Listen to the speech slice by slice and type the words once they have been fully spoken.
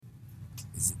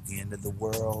Is it the end of the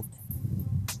world?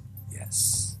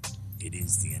 Yes, it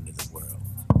is the end of the world.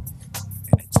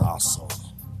 And it's also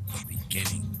the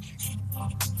beginning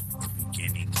of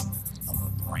a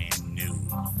brand new,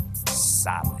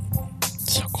 solid,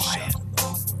 so quiet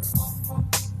world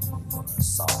for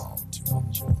us all to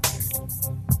enjoy.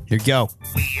 Here you go.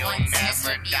 We'll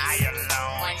never die alone.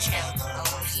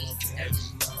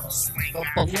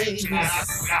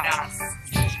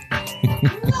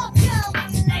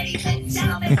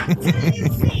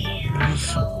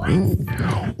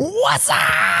 What's up?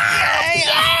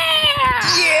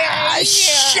 Yeah.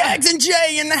 Shags and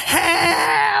Jay in the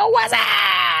house. What's up?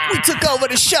 We took over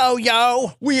the show,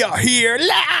 yo. We are here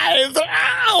live.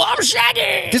 Oh, I'm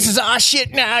Shaggy. This is our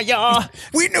shit now, y'all.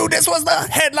 We knew this was the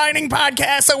headlining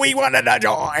podcast, so we wanted to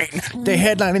join. They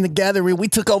headlining the gathering. We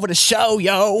took over the show,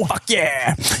 yo. Fuck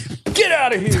yeah. Get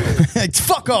out of here.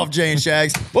 Fuck off, Jay and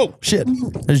Shags. Whoa, shit.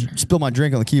 I just spilled my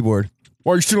drink on the keyboard.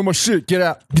 Why are you stealing my shit? Get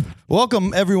out.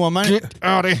 Welcome, everyone. Get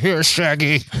out of here,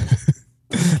 Shaggy.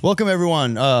 Welcome,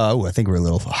 everyone. I think we're a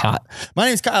little hot. My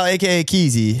name's Kyle, a.k.a.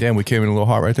 Keezy. Damn, we came in a little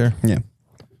hot right there. Yeah.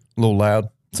 A little loud.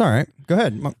 It's all right. Go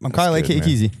ahead. I'm Kyle, good, a.k.a. man.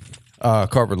 Keezy.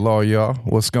 Carpet Law, y'all.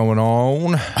 What's going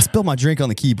on? I spilled my drink on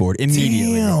the keyboard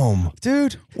immediately. Damn.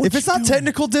 Dude, if it's not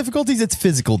technical difficulties, it's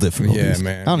physical difficulties. Yeah,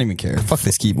 man. I don't even care. Fuck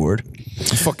this keyboard.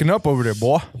 You fucking up over there,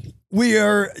 boy. We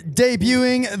are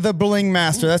debuting the Bling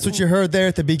Master. That's what you heard there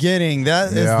at the beginning. That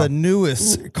is Yeah. the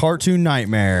newest cartoon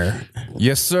nightmare.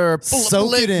 Yes, sir.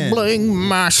 Soak it in. Bling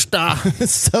Master.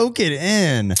 Soak it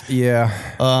in.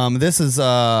 Yeah. This is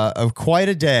quite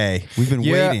a day. We've been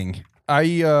waiting.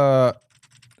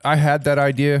 I had that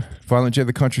idea, Violent J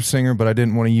the Country Singer, but I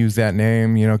didn't want to use that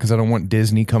name, because I don't want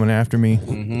Disney coming after me.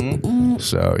 Mm-hmm.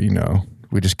 So,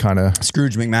 we just kind of...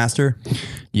 Scrooge McMaster.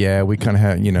 Yeah, we kind of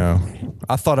had,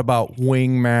 I thought about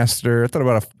Wing Master. I thought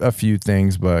about a few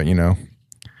things, but,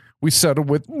 we settled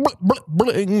with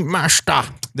Bling Master.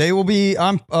 They will be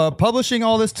publishing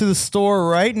all this to the store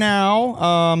right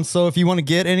now. So if you want to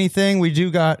get anything, we do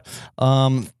got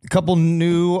a couple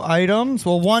new items.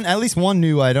 Well, at least one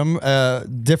new item,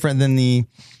 different than the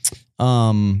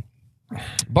Barkle,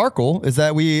 is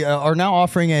that we are now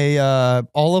offering a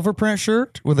all over print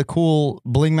shirt with a cool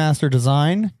Bling Master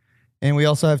design. And we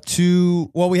also have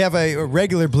we have a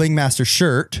regular Bling Master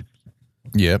shirt.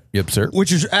 Yep, sir.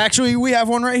 Which is actually, we have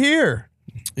one right here.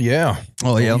 Yeah.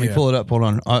 Oh, yeah. Let me pull it up. Hold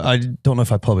on. I don't know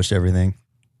if I published everything.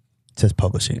 It says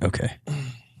publishing. Okay.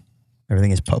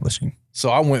 Everything is publishing.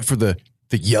 So I went for the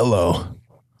yellow.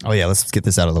 Oh, yeah. Let's get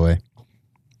this out of the way.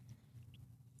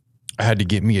 I had to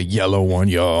get me a yellow one,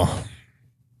 y'all.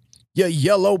 Yeah,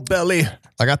 yellow belly.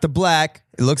 I got the black.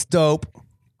 It looks dope.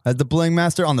 Has the Bling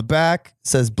Master on the back. It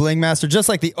says Bling Master, just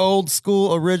like the old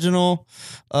school original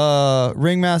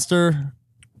Ringmaster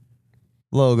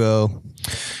logo.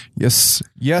 Yes,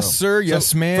 sir. Yes,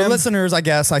 So, ma'am. For listeners, I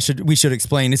guess we should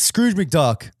explain. It's Scrooge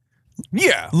McDuck.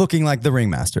 Yeah. Looking like the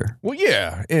Ringmaster. Well,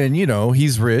 yeah. And,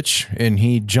 he's rich and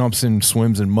he jumps and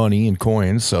swims in money and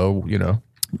coins. So,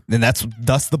 And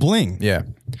that's the bling. Yeah.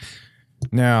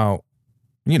 Now,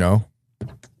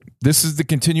 this is the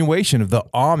continuation of the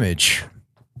homage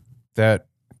that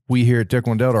we here at Deck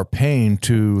One Delt are paying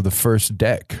to the first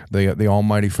deck, the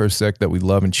almighty first deck that we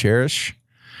love and cherish.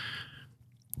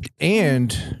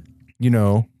 And,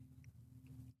 a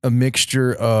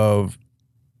mixture of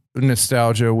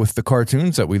nostalgia with the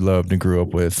cartoons that we loved and grew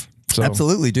up with. So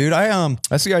Absolutely, dude.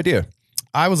 that's the idea.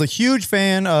 I was a huge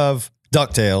fan of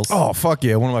DuckTales. Oh, fuck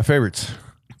yeah. One of my favorites.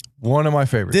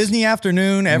 Disney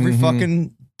Afternoon every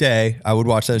fucking day. I would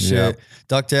watch that shit. Yep.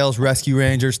 DuckTales, Rescue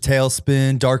Rangers,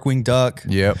 Tailspin, Darkwing Duck.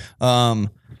 Yep.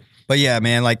 But yeah,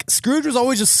 man, like Scrooge was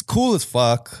always just cool as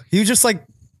fuck. He was just like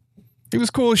He was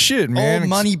cool as shit, man. old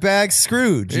money bag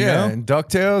Scrooge, you know? And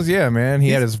DuckTales, yeah, man. He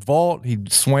had his vault.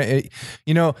 He'd swim.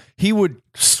 He would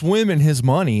swim in his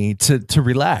money to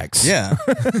relax. Yeah.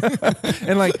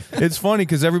 And like, it's funny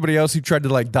because everybody else who tried to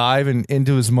like dive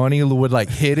into his money would like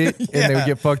hit it and they would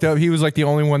get fucked up. He was like the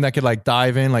only one that could like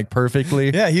dive in like perfectly.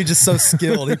 Yeah, he was just so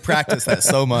skilled. He practiced that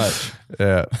so much.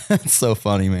 Yeah. It's so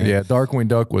funny, man. Yeah. Darkwing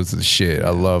Duck was the shit. I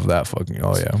love that fucking.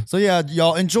 Oh, yeah. So yeah,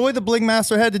 y'all enjoy the Bling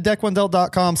Master. Head to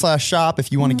deck1delt.com/shop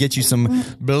if you want to get you some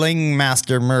Bling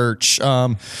Master merch.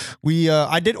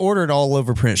 I did order an all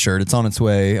over print shirt. It's on its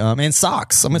way. And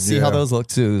socks. I'm gonna see how those look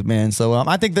too, man. So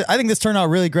I think this turned out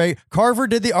really great. Carver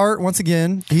did the art once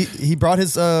again. He brought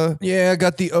his Yeah, I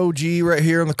got the OG right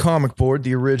here on the comic board,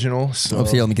 the original. So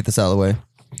Let's see, let me get this out of the way.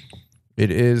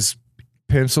 it is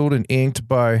penciled and inked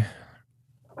by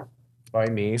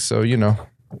me. So,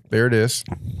 there it is.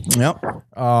 Yep.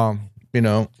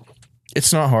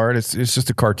 It's not hard. It's just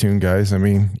a cartoon, guys. I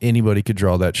mean, anybody could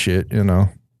draw that shit, you know.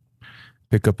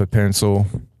 Pick up a pencil,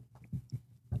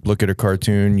 look at a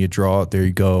cartoon, you draw it, there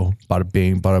you go. Bada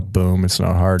bing, bada boom. It's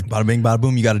not hard. Bada bing, bada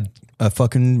boom. You got a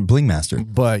fucking bling master.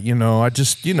 But, you know, I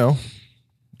just, you know,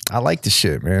 I like the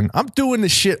shit, man. I'm doing the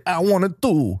shit I want to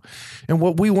do. And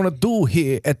what we want to do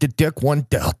here at the Deck One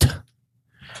Delta.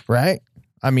 Right?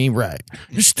 I mean, right.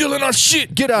 You're stealing our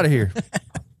shit. Get out of here.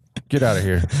 Get out of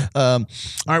here. All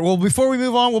right. Well, before we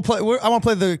move on, I want to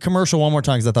play the commercial one more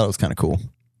time because I thought it was kind of cool.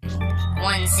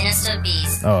 One sinister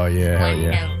beast. Oh, yeah. Hell One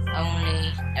yeah. note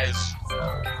only.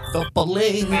 The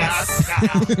bling.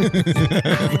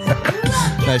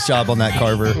 Nice job on that,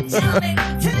 Carver.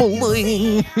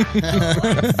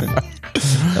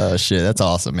 Oh, shit. That's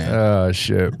awesome, man. Oh,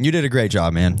 shit. You did a great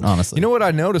job, man. Honestly. You know what?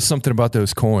 I noticed something about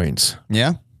those coins.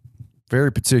 Yeah.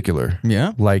 Very particular.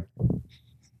 Yeah. Like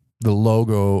the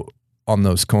logo on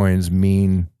those coins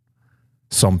mean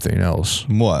something else.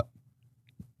 What?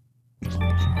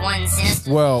 One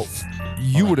sinister. Well,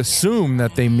 you would assume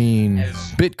that they mean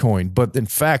Bitcoin, but in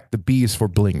fact, the B is for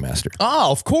Bling Master.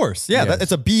 Oh, of course. Yeah. Yes.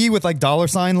 It's a B with like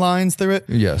 $ lines through it.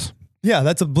 Yes. Yeah.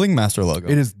 That's a bling master logo.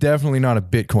 It is definitely not a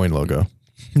Bitcoin logo.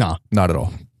 Nah. Not at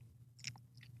all.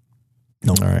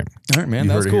 No. All right. All right, man. You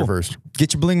That's heard it cool. here first.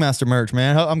 Get your Bling Master merch,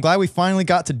 man. I'm glad we finally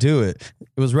got to do it.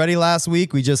 It was ready last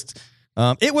week. We just,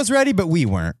 it was ready, but we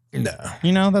weren't. No.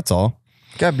 You know, that's all.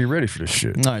 Gotta be ready for this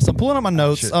shit. All right, so I'm pulling up my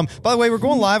notes. shit. By the way, we're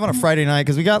going live on a Friday night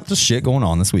because we got the shit going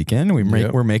on this weekend.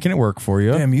 Yep. We're making it work for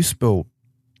you. Damn, you spilled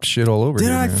shit all over Did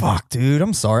here, I? man. Fuck, dude.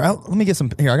 I'm sorry. Let me get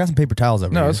some. Here, I got some paper towels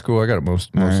over No, here. that's cool. I got it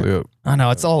mostly right. up. I know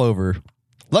it's all over.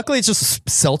 Luckily, it's just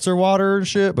seltzer water and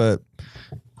shit, but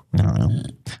I don't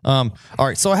know. All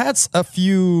right, so I had a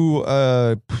few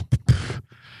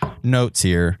notes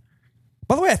here.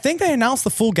 By the way, I think they announced the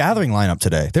full Gathering lineup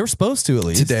today. They were supposed to, at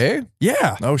least. Today?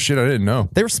 Yeah, Oh shit, I didn't know.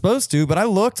 they were supposed to, but I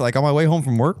looked like on my way home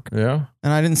from work Yeah.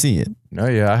 and I didn't see it. No,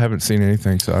 yeah, I haven't seen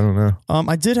anything, so I don't know.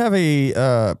 I did have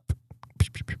a.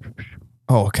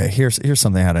 Oh, okay. Here's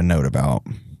something I had a note about.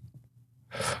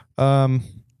 All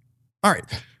right.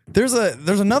 There's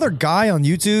another guy on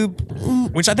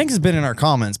YouTube, which I think has been in our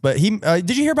comments, but he did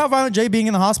you hear about Violent J being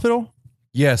in the hospital?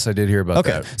 Yes, I did hear about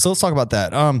Okay, that. so let's talk about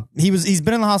that. He's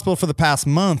been in the hospital for the past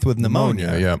month with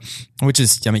pneumonia, Yeah. which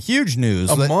is huge news.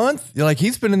 A month? Like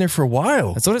he's been in there for a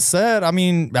while. That's what it said. I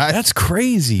mean, That's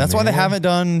crazy. that's why they man. haven't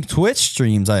done Twitch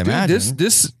streams. I Dude, imagine.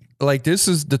 this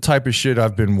is the type of shit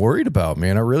I've been worried about,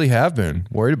 man. I really have been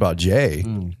worried about Jay,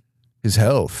 his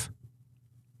health.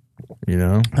 You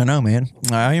know? I know, man.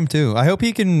 I am too. I hope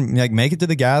he can make it to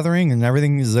the Gathering and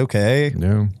everything is okay.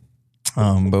 Yeah.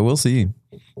 But we'll see.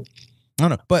 I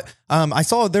don't know. But I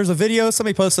saw there's a video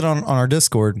somebody posted on our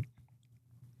Discord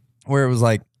where it was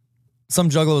like some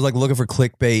juggler was like looking for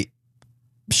clickbait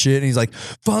shit, and he's like,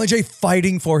 Violent J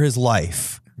fighting for his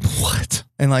life. What?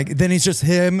 And like then it's just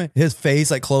him, his face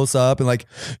like close up, and like,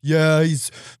 yeah,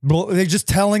 they're just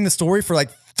telling the story for like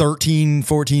 13,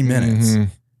 14 minutes. Mhm.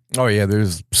 Oh yeah,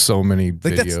 there's so many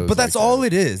Like videos. that's all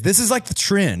it is. This is like the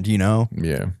trend, you know?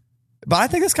 Yeah. But I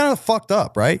think that's kind of fucked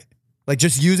up, right? Like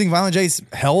just using Violent J's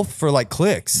health for like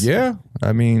clicks. Yeah.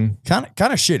 I mean, Kind of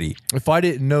shitty. if I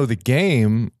didn't know the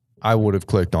game, I would have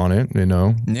clicked on it, you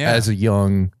know, Yeah. as a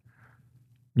young,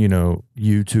 you know,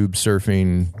 YouTube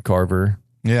surfing carver,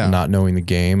 Yeah. not knowing the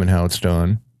game and how it's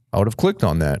done. I would have clicked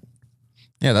on that.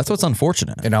 Yeah, that's what's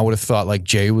unfortunate. And I would have thought like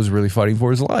Jay was really fighting for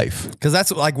his life. Because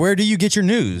that's like, where do you get your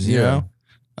news? You Yeah.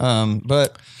 know?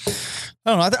 But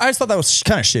I don't know. I just thought that was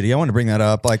kind of shitty. I wanted to bring that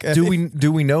up. Like,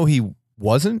 Do we know he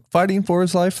wasn't fighting for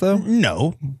his life though?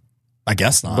 No, I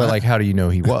guess not. But like, how do you know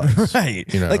he was? right.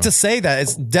 You know? Like to say that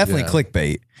it's definitely Yeah.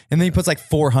 clickbait. And then he puts like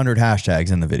 400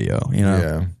 hashtags in the video, you know?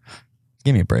 Yeah.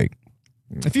 Give me a break.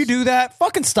 If you do that,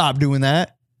 fucking stop doing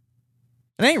that.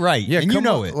 It ain't right. Yeah, and you come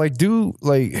know on, it.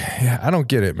 Like, I don't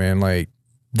get it, man. Like,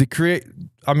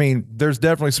 I mean, there's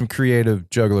definitely some creative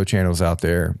juggalo channels out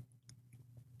there.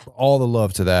 All the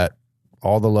love to that.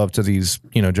 All the love to these,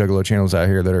 you know, juggalo channels out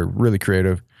here that are really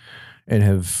creative and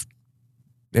have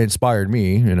inspired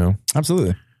me, you know.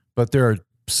 Absolutely. But there are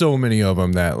so many of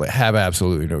them that have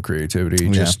absolutely no creativity.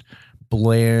 Yeah. Just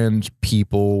bland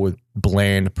people with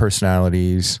bland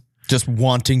personalities. Just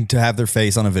wanting to have their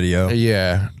face on a video.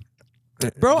 Yeah.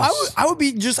 Bro, I would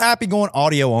be just happy going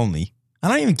audio only. I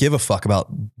don't even give a fuck about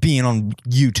being on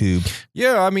YouTube.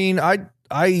 Yeah, I mean,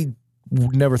 I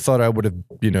never thought I would have,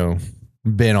 you know,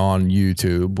 been on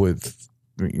YouTube with,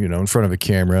 you know, in front of a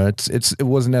camera. It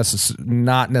wasn't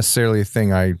not necessarily a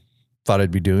thing I thought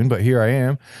I'd be doing, but here I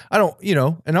am. I don't, you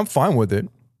know, and I'm fine with it.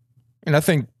 And I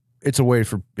think it's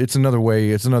another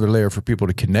layer for people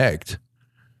to connect,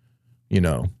 you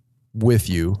know. with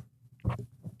you.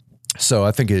 So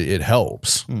I think it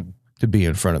helps to be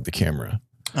in front of the camera.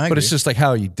 But it's just like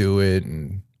how you do it,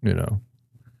 and you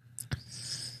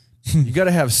got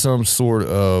to have some sort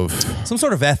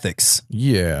of ethics.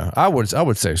 Yeah, I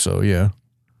would say so. Yeah.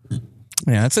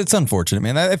 Yeah, it's unfortunate,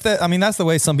 man. That's the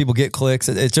way some people get clicks.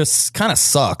 It just kind of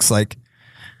sucks. Like,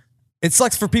 it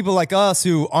sucks for people like us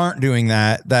who aren't doing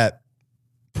that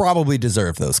probably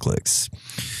deserve those clicks.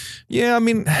 Yeah, I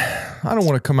mean, I don't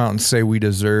want to come out and say we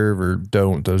deserve or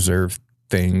don't deserve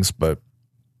things, but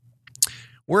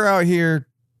we're out here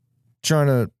trying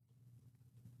to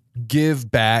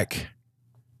give back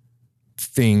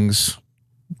things,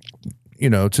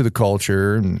 to the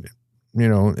culture, and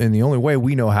in the only way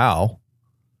we know how.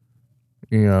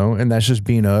 And that's just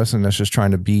being us, and that's just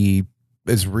trying to be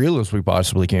as real as we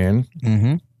possibly can.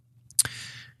 Mm-hmm.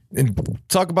 And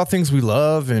talk about things we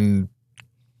love, and,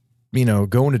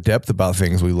 go into depth about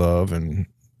things we love, and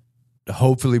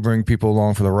hopefully bring people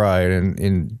along for the ride.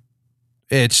 And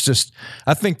it's just,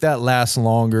 I think that lasts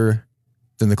longer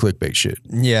than the clickbait shit.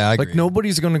 Yeah, I agree. Like,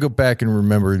 nobody's going to go back and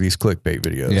remember these clickbait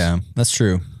videos. Yeah, that's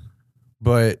true.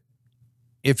 But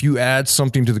if you add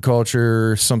something to the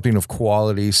culture, something of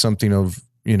quality, something of,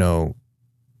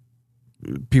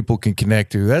 people can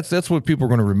connect to, that's what people are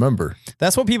going to remember.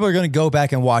 That's what people are going to go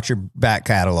back and watch your back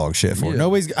catalog shit for.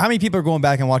 Yeah. How many people are going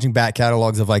back and watching back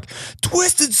catalogs of like,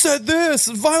 Twisted said this,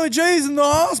 Violent J's in the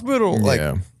hospital? Like,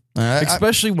 yeah.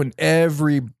 Especially when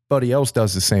everybody else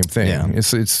does the same thing. Yeah. It's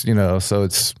so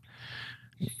it's,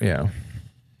 yeah.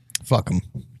 Fuck them.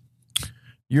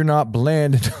 You're not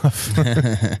bland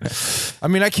enough. I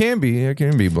mean, I can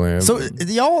be bland. So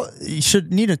y'all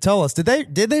should need to tell us, did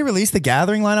they release the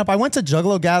Gathering lineup? I went to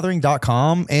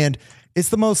juggalogathering.com, and it's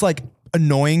the most like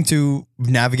annoying to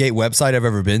navigate website I've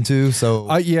ever been to. So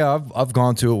I've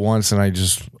gone to it once, and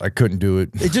I couldn't do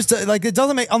it. it just it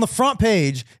doesn't make, on the front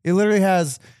page, it literally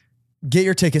has get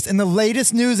your tickets. And the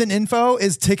latest news and info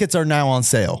is tickets are now on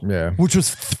sale. Yeah. Which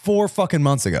was 4 fucking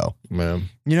months ago. Man.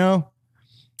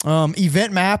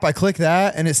 Event map, I click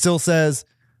that and it still says,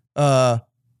 it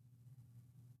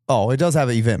does have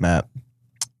an event map.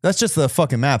 That's just the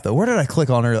fucking map though. Where did I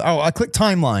click on earlier? Oh, I clicked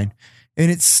timeline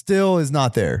and it still is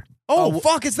not there. Oh,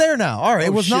 fuck, it's there now. All right.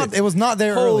 It was not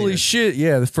there Holy earlier. shit.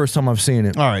 Yeah. The first time I've seen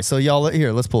it. All right. So y'all,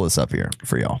 here, let's pull this up here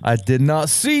for y'all. I did not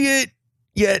see it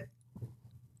yet.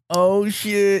 Oh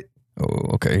shit.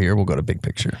 Oh, okay. Here, we'll go to big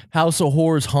picture. House of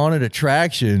Horrors haunted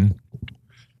attraction.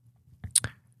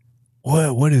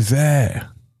 What is that?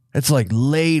 It's like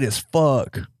late as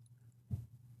fuck.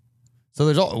 So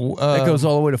there's all That goes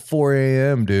all the way to 4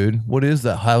 a.m., dude. What is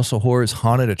that House of Horrors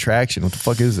haunted attraction? What the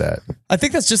fuck is that? I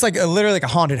think that's just like literally like a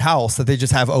haunted house that they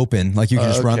just have open, like you can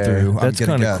just run through. That's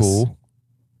kind of cool.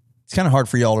 It's kind of hard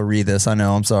for y'all to read this. I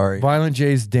know. I'm sorry. Violent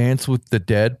J's Dance with the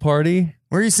Dead party.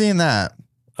 Where are you seeing that?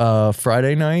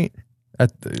 Friday night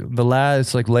at the last,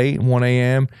 it's like late 1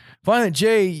 a.m. Violent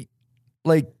J,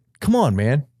 like, come on,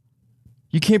 man.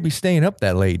 You can't be staying up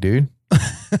that late, dude.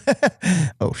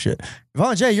 Oh shit,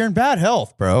 Violent J, you're in bad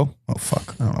health, bro. Oh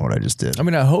fuck, I don't know what I just did. I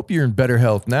mean, I hope you're in better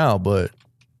health now, but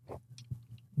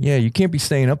yeah, you can't be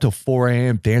staying up till 4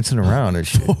 a.m. dancing around and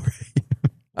shit.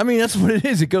 I mean, that's what it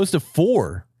is. It goes to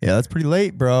 4. Yeah, that's pretty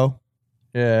late, bro.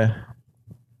 Yeah.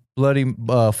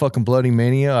 Fucking Bloody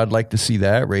Mania. I'd like to see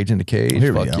that. Rage in the Cage.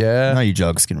 Here we Fuck go. yeah. Now you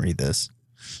jugs can read this.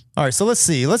 All right, so let's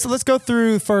see. Let's go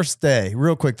through first day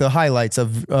real quick. The highlights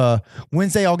of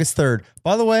Wednesday, August 3rd.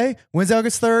 By the way, Wednesday,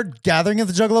 August 3rd, Gathering of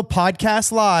the Juggalo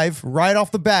podcast live right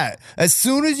off the bat. As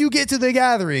soon as you get to the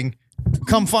gathering,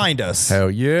 come find us.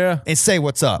 Hell yeah. And say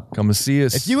what's up. Come and see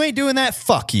us. If you ain't doing that,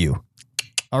 fuck you.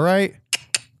 All right?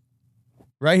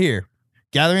 Right here.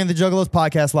 Gathering of the Juggalos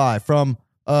podcast live from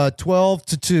 12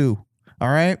 to 2. All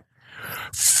right?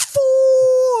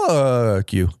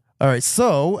 Fuck you. All right,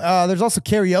 so there's also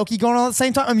karaoke going on at the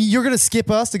same time. I mean, you're going to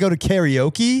skip us to go to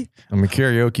karaoke? I mean,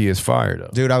 karaoke is fire, though.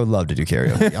 Dude, I would love to do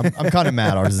karaoke. I'm kind of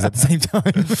mad ours is at the same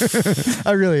time.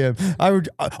 I really am.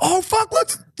 Oh, fuck, look.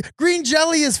 Green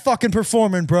Jelly is fucking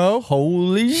performing, bro.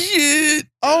 Holy shit.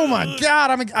 Oh, my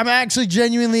God. I'm actually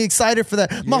genuinely excited for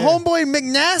that. My homeboy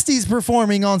McNasty's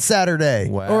performing on Saturday.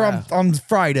 Wow. Or on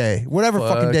Friday. Whatever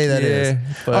fucking day that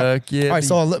is. Fuck yeah. All right,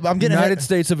 so I'm getting United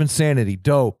States of Insanity.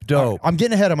 Dope. I'm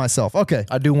getting ahead of myself. Okay.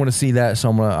 I do want to see that, so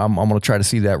I'm gonna try to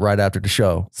see that right after the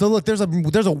show. So look, there's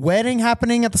a wedding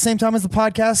happening at the same time as the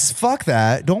podcast. Fuck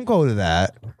that. Don't go to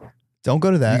that. Don't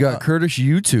go to that. You got Curtis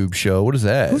YouTube show. What is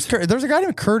that? There's a guy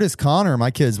named Curtis Connor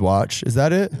my kids watch. Is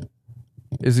that it?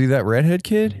 Is he that redhead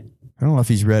kid? I don't know if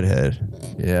he's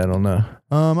redhead. Yeah, I don't know.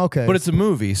 Okay. But it's a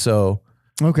movie, so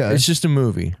okay. it's just a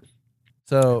movie.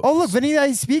 So Oh, look, Vinny the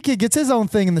ICP Kid gets his own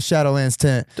thing in the Shadowlands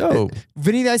tent. Dope.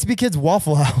 Vinny the ICP Kid's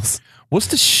Waffle House. what's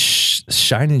the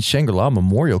Shining Shangri-La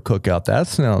Memorial Cookout? That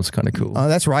sounds kind of cool.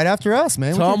 That's right after us,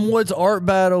 man. Tom Woods Art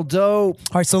Battle, dope.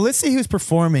 All right, so let's see who's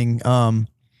performing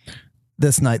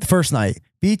this night, the first night.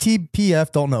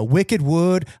 BTPF, don't know. Wicked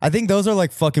Wood. I think those are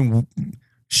like fucking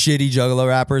shitty Juggalo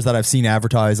rappers that I've seen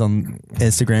advertised on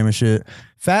Instagram and shit.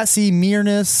 Fat C,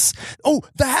 Mearness. Oh,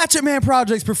 the Hatchet Man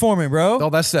Project's performing, bro.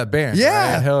 Oh, that's that band.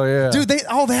 Yeah, right? Hell yeah, dude.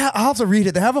 I'll have to read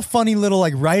it. They have a funny little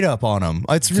like write up on them.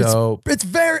 Dope. It's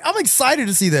very. I'm excited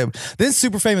to see them. Then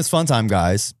Super Famous Fun Time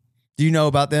guys. Do you know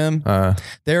about them?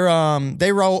 They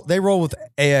roll with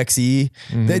AXE.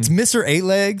 It's Mr. Eight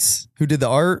Legs who did the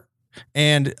art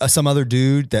and some other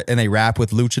dude and they rap with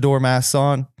luchador masks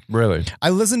on. Really? I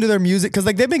listened to their music because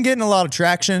like they've been getting a lot of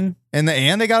traction and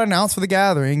they got announced for the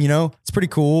Gathering. You know, it's pretty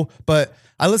cool. But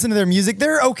I listen to their music.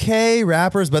 They're okay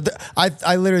rappers, but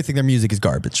I literally think their music is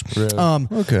garbage. Really?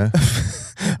 Okay.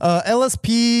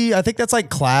 LSP, I think that's like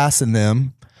Class in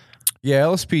them. Yeah,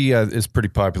 LSP is pretty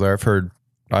popular.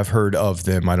 I've heard of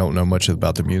them. I don't know much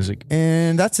about their music.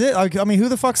 And that's it. I mean, who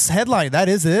the fuck's headlining? That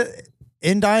is it.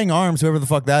 In Dying Arms, whoever the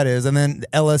fuck that is, and then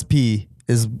LSP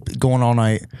is going all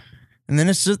night. And then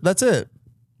it's just, that's it.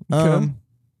 All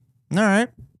right.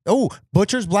 Oh,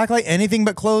 Butcher's Blacklight Anything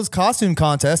But Clothes costume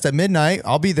contest at midnight.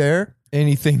 I'll be there.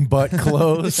 Anything but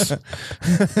clothes. All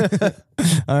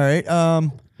right.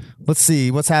 Let's see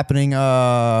what's happening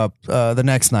the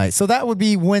next night. So that would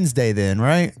be Wednesday then,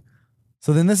 right?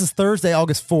 So then this is Thursday,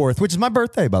 August 4th, which is my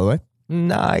birthday, by the way.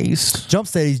 Nice. Jump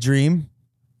Steady's dream.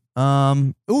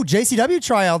 JCW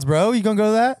tryouts, bro. You gonna go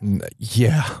to that?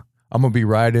 Yeah. I'm gonna be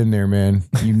right in there, man.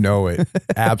 You know it.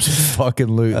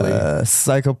 Absolutely.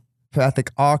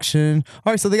 Psychopathic Auction.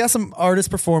 All right, so they got some artists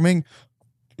performing.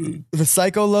 The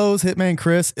Psycho Lows, Hitman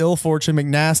Chris, Ill Fortune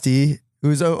McNasty,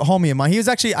 who's a homie of mine. He was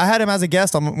actually, I had him as a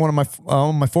guest on one of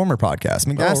my former podcasts.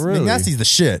 Really? McNasty's the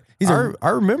shit. I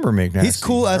remember McNasty. He's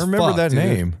cool as I remember fuck, that dude.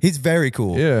 name. He's very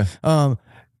cool. Yeah.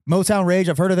 Motown Rage,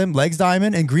 I've heard of them. Legs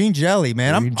Diamond and Green Jelly,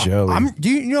 man. Green Jelly. Do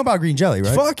you know about Green Jelly,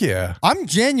 right? Fuck yeah. I'm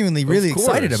genuinely really Of course.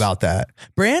 excited about that.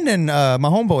 Brandon, my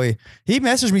homeboy, he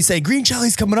messaged me saying Green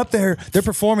Jelly's coming up there. They're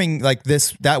performing like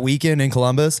that weekend in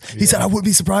Columbus. He said I wouldn't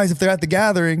be surprised if they're at the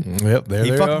Gathering. Yep, there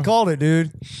He they fucking are. called it,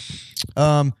 dude.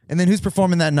 And then who's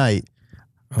performing that night?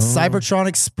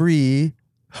 Cybertronic Spree.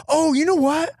 Oh, you know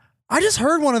what? I just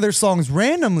heard one of their songs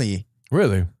randomly.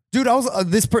 Really? Dude, I was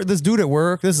this dude at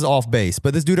work. This is off base,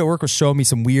 but this dude at work was showing me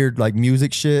some weird like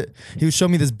music shit. He was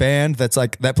showing me this band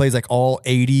that plays like all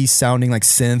 80s sounding like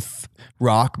synth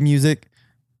rock music,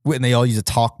 and they all use a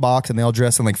talk box and they all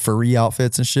dress in like furry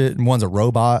outfits and shit. And one's a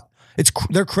robot.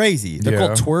 They're crazy. They're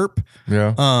called Twerp.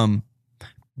 Yeah.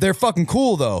 They're fucking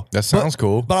cool though. That sounds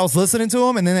cool. But I was listening to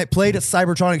them and then it played a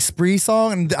Cybertronic Spree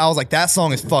song and I was like, that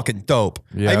song is fucking dope.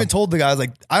 Yeah. I even told the guys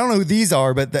like, I don't know who these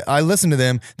are, but I listened to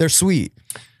them. They're sweet.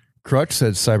 Crutch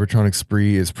said Cybertronic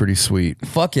Spree is pretty sweet.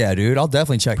 Fuck yeah, dude. I'll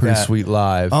definitely check Pretty that. sweet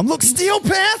live. Look, Steel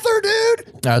Panther,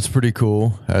 dude. That's pretty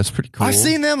cool. I've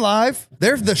seen them live.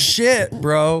 They're the shit,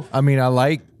 bro. I mean, I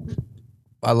like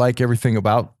everything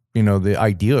about, the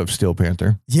idea of Steel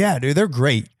Panther. Yeah, dude, they're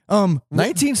great.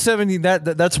 1970,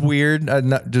 that's weird.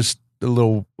 Not just a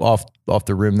little off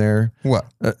the rim there. What?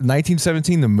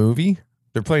 1917, the movie.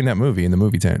 They're playing that movie in the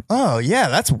movie tent. Oh yeah,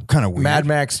 that's kind of weird. Mad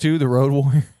Max 2, The Road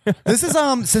Warrior. This is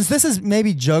since this is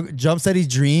maybe Jump Steady's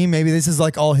dream. Maybe this is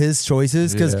like all his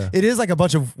choices because Yeah. it is like a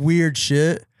bunch of weird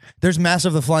shit. There's Master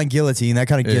of the Flying Guillotine that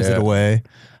kind of gives it Yeah. away.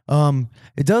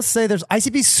 It does say there's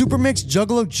ICP Super Mix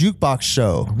Juggalo Jukebox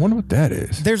Show. I wonder what that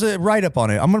is. There's a write up on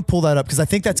it. I'm gonna pull that up because I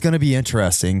think that's gonna be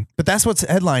interesting. But that's what's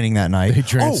headlining that night.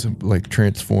 Like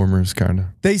Transformers, kind of.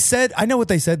 They said, I know what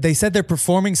they said. They said they're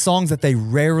performing songs that they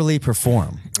rarely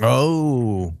perform.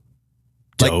 Oh,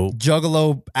 Like dope.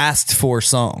 Juggalo asked for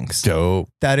songs. Dope.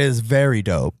 That is very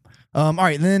dope. All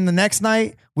right, and then the next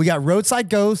night we got Roadside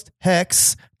Ghost,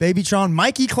 Hex, Babytron,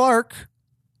 Mikey Clark.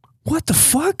 What the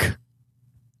fuck?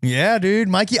 Yeah, dude,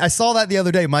 Mikey. I saw that the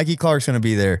other day. Mikey Clark's gonna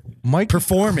be there. Mike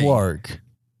Performing. Clark.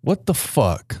 What the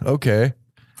fuck? Okay.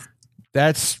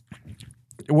 That's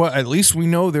well, at least we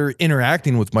know they're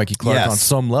interacting with Mikey Clark Yes. on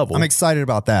some level. I'm excited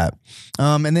about that.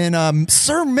 And then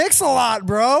Sir Mix-a-Lot,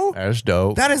 bro. That's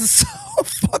dope. That is so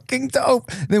fucking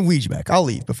dope. Then Ouija Mac. I'll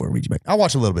leave before Ouija Mac. I'll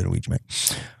watch a little bit of Ouija Mac.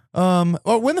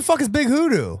 When the fuck is Big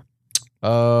Hoodoo?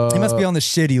 He must be on the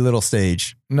shitty little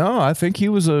stage. No, I think he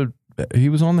was on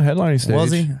the headlining stage.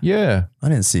 Was he? Yeah. I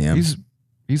didn't see him.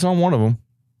 He's on one of them.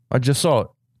 I just saw it.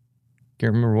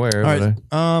 Can't remember where. All but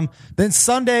right. Then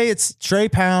Sunday, it's Trey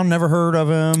Pound. Never heard of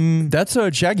him. that's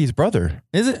Shaggy's brother.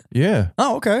 Is it? Yeah.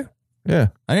 Oh, okay. Yeah.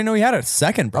 I didn't know he had a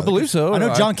second brother. I believe so. I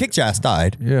know John Kickjass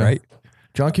died. Yeah. Right?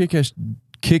 John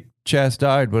Kickchass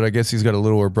died, but I guess he's got a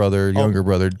littler brother, younger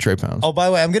brother, Trey Pounds. Oh, by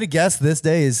the way, I'm going to guess this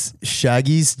day is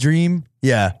Shaggy's dream.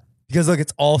 Yeah. Because look,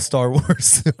 it's all Star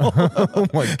Wars. Oh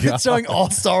my God. It's showing all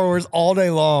Star Wars all day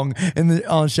long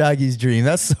on Shaggy's dream.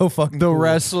 That's so fucking The cool.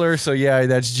 wrestler. So yeah,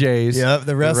 that's Jay's. Yep,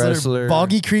 the wrestler.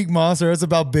 Boggy Creek Monster. That's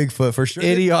about Bigfoot for sure.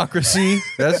 Idiocracy.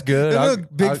 That's good.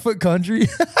 Look, Bigfoot Country.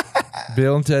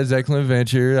 Bill and Ted's Excellent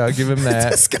Adventure. I'll give him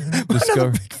that.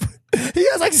 Discover. He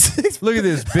has like 6. Look at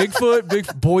this. Bigfoot, Big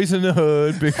Boys in the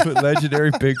Hood, Bigfoot,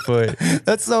 legendary Bigfoot.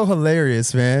 That's so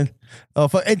hilarious, man. Oh,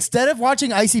 instead of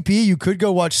watching ICP, you could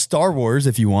go watch Star Wars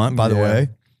if you want, by the Yeah. way.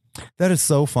 That is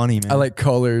so funny, man. I like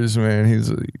colors, man. He's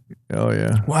like, oh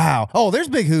yeah. Wow. Oh, there's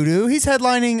Big Hoodoo. He's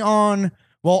headlining on,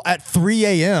 well, at 3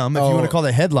 a.m., if you want to call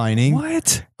it headlining.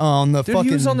 What? On the Dude, fucking.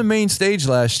 he was on the main stage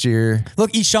last year.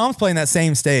 Look, Isham's playing that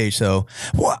same stage, so.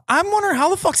 Well, I'm wondering how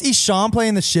the fuck's Isham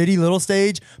playing the shitty little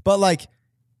stage, but like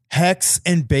Hex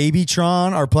and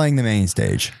Babytron are playing the main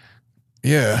stage.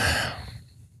 Yeah.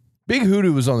 Big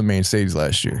Hoodoo was on the main stage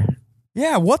last year.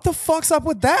 Yeah, what the fuck's up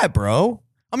with that, bro?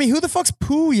 I mean, who the fuck's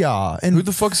Pooya and Who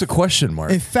the fuck's a question mark?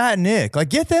 and Fat Nick? Like,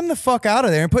 get them the fuck out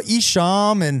of there and put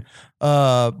Isham and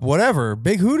whatever,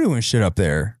 Big Hoodoo and shit up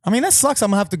there. I mean, that sucks. I'm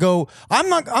gonna have to go.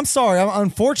 I'm sorry. I'm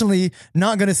unfortunately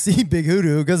not gonna see Big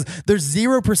Hoodoo because there's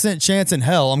 0% chance in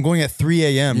hell I'm going at 3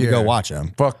 a.m. to go Yeah. watch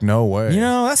him. Fuck no way. You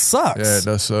know, that sucks. Yeah, it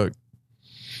does suck.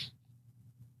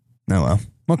 Oh well.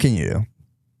 What can you do?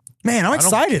 Man, I'm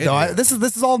excited get though. it. This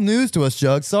is all news to us,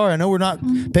 Jug. Sorry, I know we're not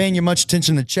paying you much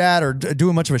attention to chat or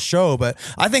doing much of a show, but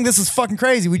I think this is fucking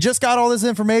crazy. We just got all this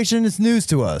information. It's news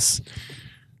to us.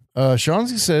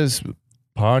 Shanzi says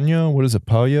Panya. What is it?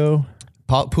 Payo?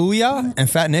 Pooya and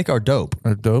Fat Nick are dope.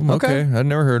 Dope. Okay. I'd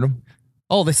never heard him.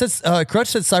 Oh, they said Crutch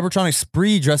said Cybertronic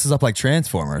Spree dresses up like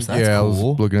Transformers. That's yeah, cool. I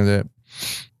was looking at that.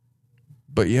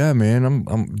 But yeah, man,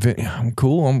 I'm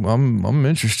cool. I'm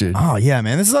interested. Oh yeah,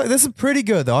 man. This is pretty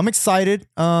good though. I'm excited.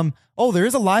 Oh, there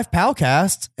is a live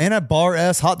Palcast and a Bar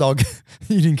S hot dog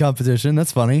eating competition.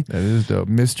 That's funny. That is dope.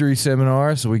 Mystery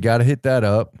seminar, so we got to hit that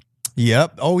up.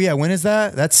 Yep. Oh yeah. When is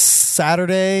that? That's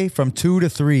Saturday from 2 to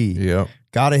 3. Yep.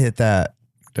 Gotta hit that.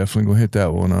 Definitely gonna hit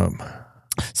that one up.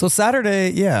 So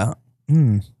Saturday, yeah.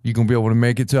 You gonna be able to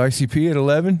make it to ICP at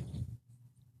 11?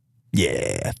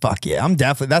 Yeah, fuck yeah.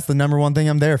 That's the number one thing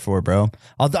I'm there for, bro.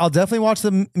 I'll definitely watch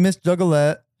the Miss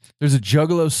Juggalette. There's a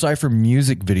Juggalo Cypher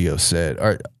music video set.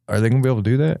 Are they gonna be able to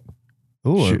do that?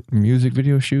 Ooh. Music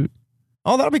video shoot?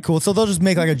 Oh, that'll be cool. So they'll just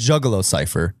make like a Juggalo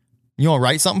cipher. You want to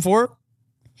write something for it?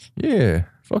 Yeah.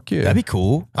 Fuck yeah. That'd be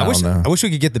cool. I don't know. I wish we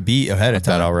could get the beat ahead of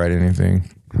Thought time. I'll write anything.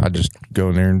 I'd just go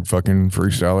in there and fucking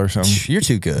freestyle or something. You're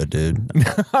too good, dude.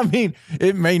 I mean,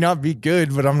 it may not be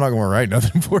good, but I'm not gonna write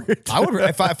nothing for it. I would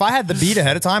if I had the beat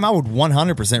ahead of time, I would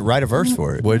 100% write a verse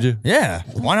for it. Would you? Yeah,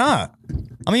 why not?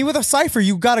 I mean, with a cipher,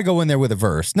 you got to go in there with a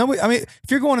verse. No, I mean, if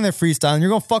you're going in there freestyling, you're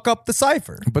going to fuck up the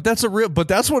cipher. But that's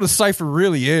what a cipher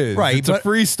really is. Right, It's but- a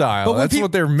freestyle. but when That's peop-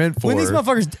 what they're meant for. When these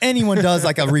motherfuckers, anyone does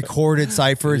like a recorded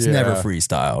cipher, it's Yeah. never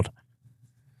freestyled.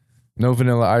 No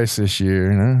Vanilla Ice this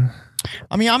year, no?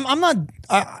 I mean, I'm not.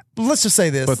 Let's just say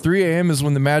this. But 3 a.m. is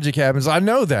when the magic happens. I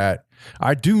know that.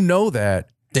 I do know that.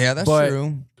 yeah, that's but-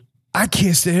 true. I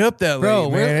can't stay up that Bro,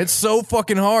 late, we're- man. It's so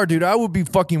fucking hard, dude. I would be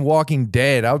fucking walking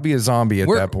dead. I would be a zombie at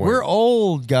that point. We're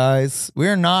old, guys.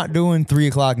 We're not doing 3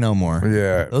 o'clock no more.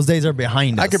 Yeah. Those days are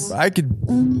behind us. I could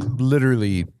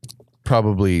literally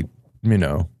probably,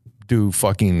 do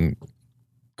fucking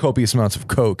copious amounts of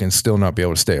coke and still not be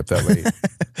able to stay up that late.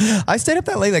 I stayed up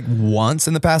that late like once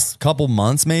in the past couple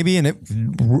months, maybe, and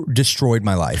it destroyed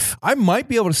my life. I might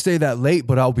be able to stay that late,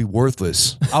 but I'll be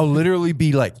worthless. I'll literally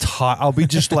be like, I'll be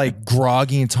just like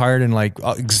groggy and tired and like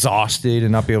exhausted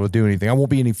and not be able to do anything. I won't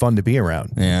be any fun to be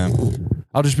around. Yeah.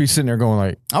 I'll just be sitting there going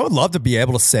like, I would love to be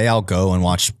able to say I'll go and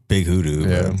watch Big Hoodoo.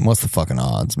 Yeah. But what's the fucking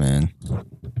odds, man?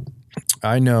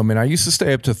 I know, man. I used to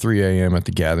stay up to 3 a.m. at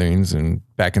the gatherings and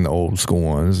back in the old school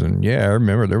ones. And yeah, I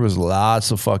remember there was lots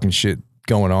of fucking shit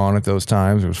going on at those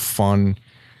times. It was fun.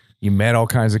 You met all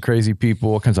kinds of crazy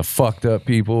people, all kinds of fucked up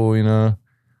people, It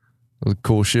was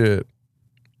cool shit.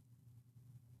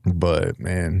 But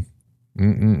man,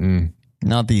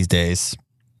 Not these days.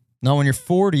 No, when you're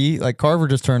 40, like Carver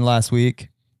just turned last week.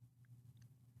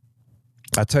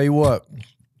 I tell you what,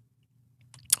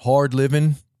 hard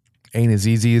living ain't as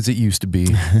easy as it used to be.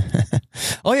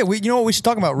 Oh yeah, you know what we should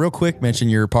talk about real quick? Mention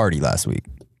your party last week.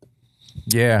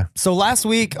 Yeah. So last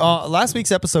week's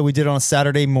episode we did on a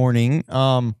Saturday morning,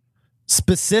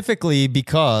 specifically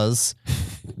because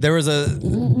there was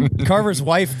Carver's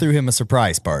wife threw him a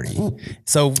surprise party.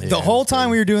 So the whole time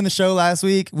we were doing the show last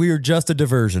week, we were just a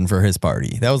diversion for his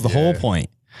party. That was the whole point.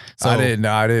 So I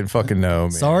didn't fucking know,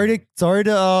 man. Sorry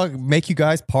to make you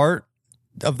guys part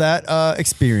of that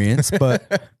experience,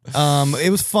 but it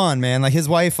was fun, man. Like his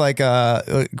wife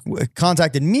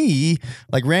contacted me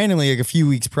like randomly like a few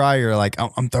weeks prior, like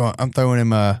I'm throwing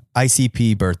him a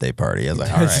ICP birthday party. I was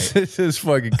like, all right. This is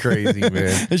fucking crazy,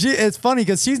 man. It's funny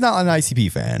because she's not an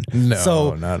ICP fan. No,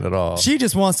 so not at all. She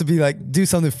just wants to be like do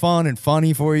something fun and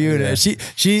funny for you. Yeah. And she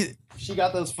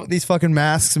got these fucking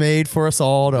masks made for us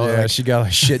all. Yeah, she got a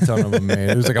shit ton of them,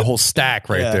 man. It was like a whole stack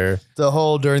right there. The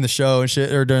whole during the show and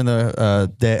shit, or during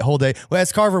the whole day. Well,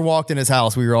 as Carver walked in his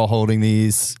house, we were all holding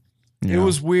these. It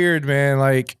was weird, man.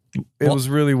 Like it was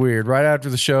really weird. Right after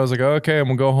the show, I was like, okay, I'm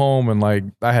gonna go home, and like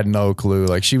I had no clue.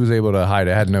 Like she was able to hide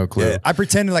it. I had no clue. Yeah, I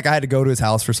pretended like I had to go to his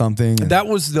house for something. That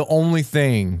was the only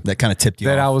thing that kind of tipped you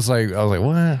that off. I was like,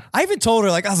 what? I even told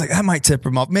her, like, I was like, that might tip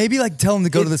him off. Maybe like tell him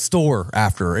to go to the store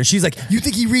after. And she's like, you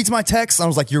think he reads my texts? I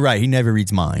was like, you're right. He never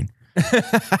reads mine.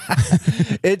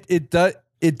 It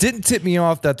didn't tip me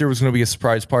off that there was going to be a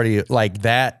surprise party like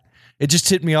that. It just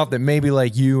tipped me off that maybe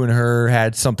like you and her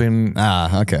had something.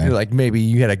 Okay. Like maybe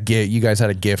you guys had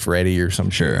a gift ready or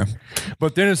some shit.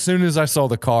 But then as soon as I saw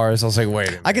the cars, I was like, wait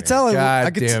a minute. I could tell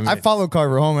him. I followed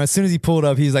Carver home, and as soon as he pulled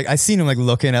up, he's like, I seen him like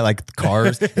looking at like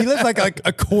cars. He lives like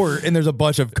a court, and there's a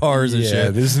bunch of cars and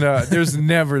shit. There's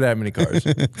never that many cars.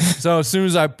 So as soon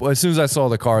as I saw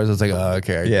the cars, I was like, oh,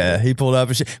 okay. Yeah, he pulled up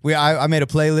and shit. I made a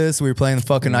playlist. We were playing the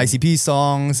fucking ICP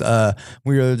songs.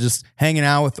 We were just hanging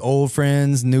out with old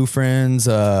friends, new friends.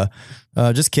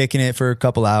 Just kicking it for a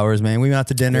couple hours, man. We went out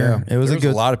to dinner. Yeah. It was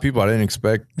a lot of people I didn't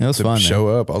expect to fun, show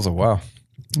up. I was like, wow.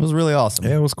 It was really awesome.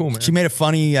 Yeah, it was cool, man. She made a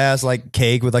funny ass like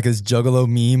cake with like this Juggalo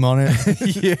meme on it.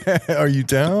 Yeah, are you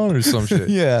down or some shit?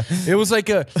 Yeah, it was like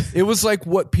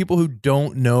what people who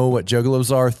don't know what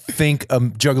Juggalos are think a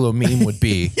Juggalo meme would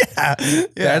be. yeah,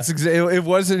 that's exactly. It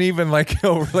wasn't even like it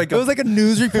was like a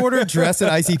news reporter dressed in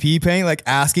ICP paint, like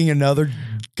asking another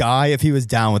guy if he was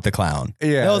down with the clown.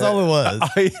 Yeah, that was all it was.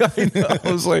 I know.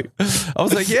 I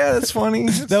was like, yeah, that's funny.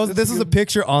 This was a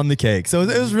picture on the cake, so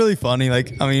it was really funny.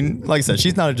 Like, I mean, like I said,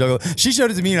 she's not a Juggalo. She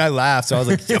showed it to me and I laughed, so I was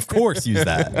like, of course, use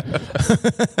that.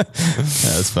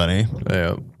 That was funny.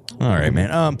 Yeah. All right, man.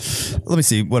 Let me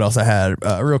see what else I had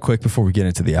real quick before we get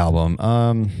into the album.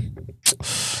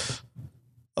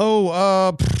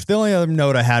 The only other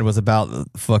note I had was about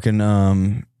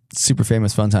fucking super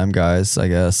famous fun time guys, I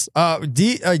guess.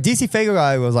 DC Fago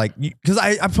guy was like, because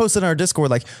I posted on our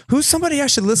Discord, like, who's somebody I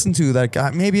should listen to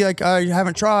that maybe like I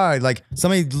haven't tried. Like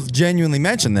somebody genuinely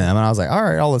mentioned them, and I was like, all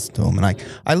right, I'll listen to them. And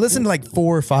I listened to like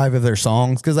 4 or 5 of their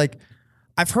songs because like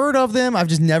I've heard of them. I've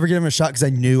just never given them a shot because I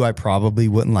knew I probably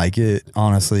wouldn't like it.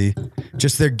 Honestly,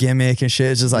 just their gimmick and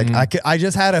shit. It's just like I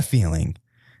just had a feeling,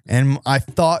 and I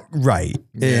thought right,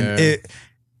 and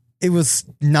it was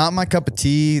not my cup of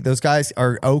tea. Those guys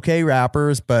are okay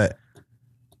rappers, but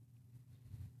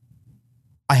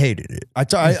I hated it.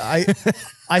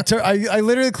 I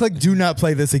literally clicked "Do not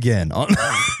play this again" on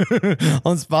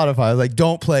on Spotify. I was like,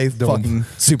 "Don't play fucking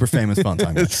super famous fun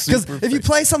time." Because if you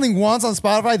play something once on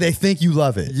Spotify, they think you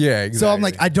love it. Yeah, exactly. So I'm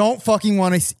like, I don't fucking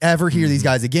want to ever hear these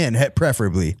guys again,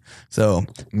 preferably. So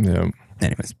yeah.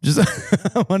 Anyways, just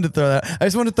I wanted to throw that. I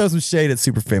just wanted to throw some shade at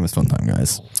super famous fun time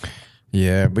guys.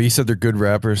 Yeah, but you said they're good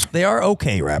rappers. They are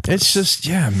okay rappers. It's just,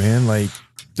 yeah, man, like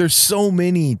there's so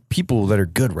many people that are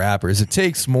good rappers. It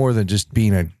takes more than just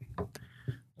being a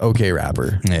okay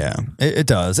rapper. Yeah, it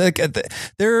does.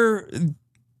 They're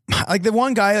like the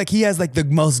one guy, like he has like the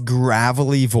most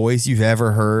gravelly voice you've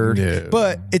ever heard,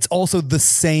 but it's also the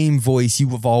same voice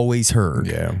you've always heard.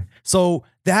 Yeah. So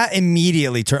that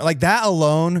immediately turned, like that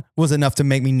alone was enough to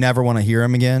make me never want to hear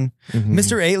him again.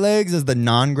 Mr. 8 Legs is the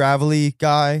non-gravelly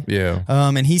guy. Yeah.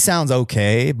 And he sounds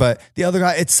okay, but the other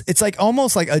guy, it's like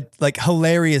almost like a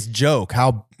hilarious joke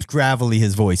how gravelly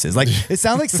his voice is. Like it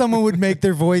sounds like someone would make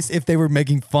their voice if they were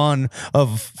making fun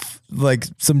of like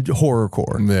some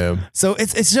horrorcore. Yeah. So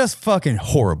it's just fucking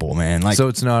horrible, man. Like, so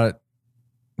it's not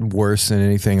worse than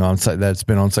anything that's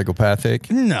been on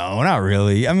Psychopathic? No, not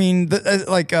really. I mean,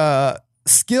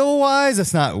 skill wise,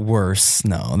 it's not worse,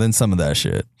 than some of that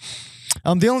shit.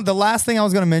 The last thing I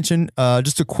was gonna mention,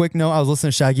 just a quick note. I was listening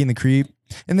to Shaggy and the Creep,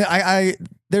 and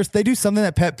they do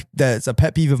something that's a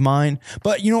pet peeve of mine.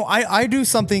 But you know, I do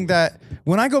something that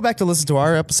when I go back to listen to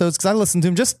our episodes, because I listen to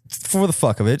them just for the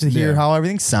fuck of it to hear how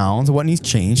everything sounds, what needs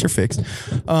changed or fixed.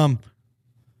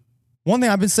 one thing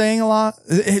I've been saying a lot,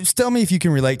 tell me if you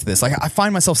can relate to this. Like, I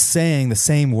find myself saying the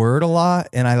same word a lot,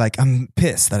 and I'm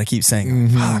pissed that I keep saying,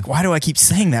 fuck, why do I keep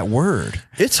saying that word?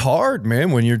 It's hard,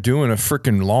 man, when you're doing a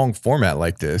freaking long format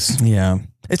like this. Yeah.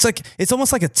 It's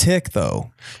almost like a tick,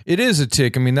 though. It is a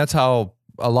tick. I mean, that's how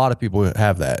a lot of people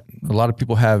have that. A lot of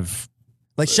people have.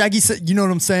 Like Shaggy said, you know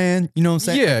what I'm saying? You know what I'm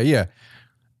saying? Yeah, yeah.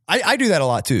 I do that a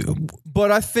lot, too.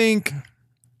 But I think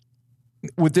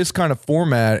with this kind of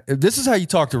format, this is how you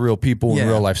talk to real people in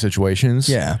real life situations.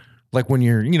 Yeah. Like when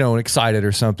you're, excited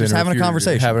or something. Just or having if a you're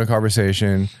conversation. Having a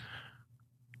conversation.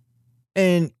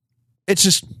 And it's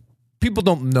just, people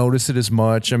don't notice it as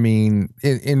much. I mean,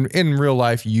 in real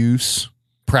life use,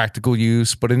 practical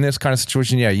use. But in this kind of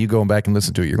situation, yeah, you go back and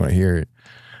listen to it, you're going to hear it.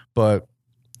 But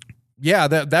yeah,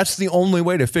 that's the only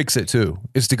way to fix it too,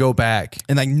 is to go back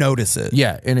And notice it.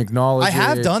 yeah, and acknowledge. I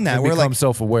have it done that, and where, become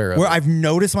self-aware of Where it. I've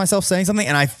noticed myself saying something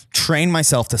and I've trained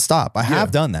myself to stop. I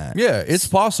have done that. Yeah, it's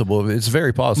possible. It's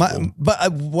very possible.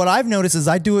 But what I've noticed is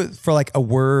I do it for a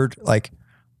word,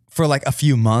 for a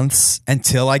few months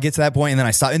until I get to that point, and then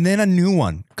I stop, and then a new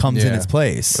one comes in Yeah. its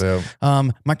place. Yeah.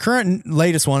 My current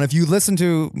latest one, if you listen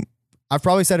to, I've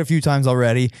probably said it a few times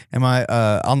already, and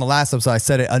on the last episode I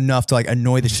said it enough to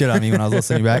annoy the shit out of me when I was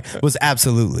listening back, was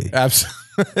absolutely.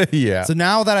 Absolutely. Yeah. So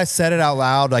now that I said it out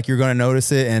loud, you're going to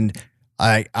notice it, and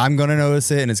I'm going to notice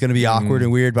it, and it's going to be awkward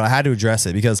and weird, but I had to address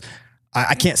it because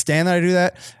I can't stand that I do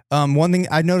that. One thing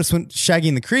I noticed when Shaggy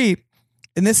and the Creep,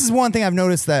 and this is one thing I've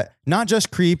noticed that not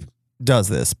just Creep does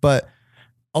this, but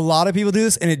a lot of people do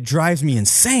this, and it drives me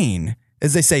insane,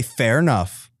 is they say fair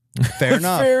enough. Fair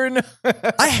enough. Fair enough.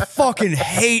 I fucking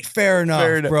hate fair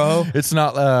enough, bro. It's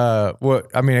not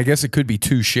I guess it could be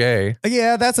touche.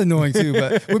 Yeah, that's annoying too.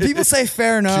 But when people say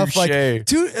fair enough, Touche.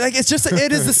 it's just,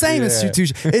 it is the same as Yeah.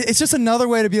 touche. It's just another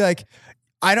way to be like,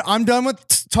 I'm done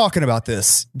with talking about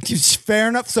this. Fair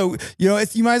enough. So, you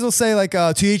might as well say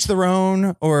to each their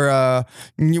own, or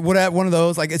whatever, one of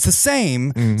those. It's the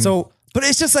same. Mm-hmm. So, but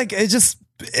it's just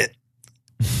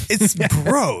it's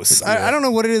gross. I don't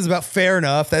know what it is about fair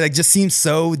enough that just seems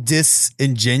so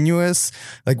disingenuous.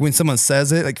 When someone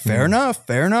says it, fair enough.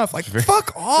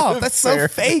 Fuck off. That's so Fair.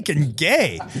 fake and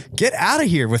gay. Get out of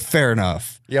here with fair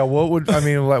enough. Yeah,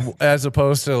 as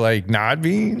opposed to not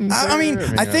being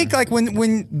fair? I think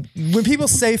when people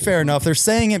say fair enough, they're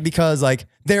saying it because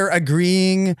they're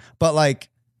agreeing, but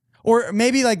or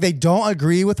maybe they don't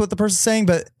agree with what the person's saying,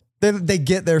 but they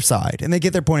get their side and they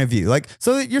get their point of view.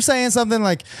 So you're saying something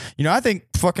I think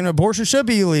fucking abortion should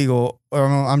be illegal. Or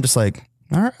I'm just all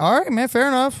right, man, fair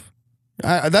enough.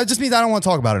 That just means I don't want to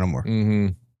talk about it no more. Mm-hmm.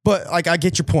 But I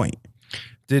get your point.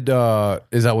 Is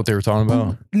that what they were talking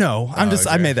about? No, I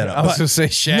made that up. I was But going to say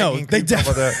Shaggy. no, and they, Creep talk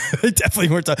about that. they definitely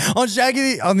weren't talking. On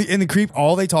Shaggy in the Creep,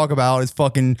 all they talk about is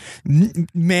fucking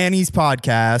Manny's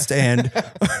podcast and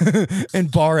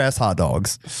and bar ass hot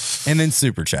dogs, and then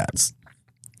super chats.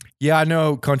 Yeah, I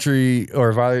know Country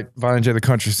or Violent J the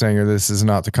Country Singer, this is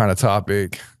not the kind of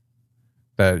topic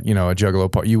that, a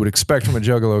Juggalo you would expect from a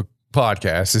Juggalo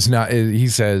podcast. It's not, he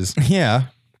says, Yeah,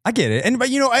 I get it. But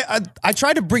I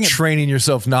tried to bring it. training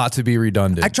yourself not to be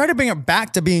redundant. I tried to bring it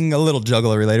back to being a little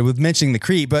Juggalo related with mentioning the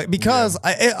Creep, but because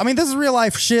this is real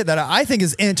life shit that I think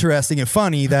is interesting and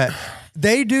funny that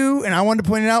they do, and I wanted to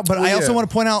point it out. But I also want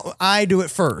to point out I do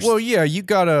it first. Well, yeah, you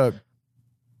gotta.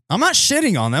 I'm not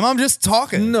shitting on them. I'm just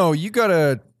talking. No, you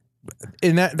gotta,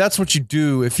 and that's what you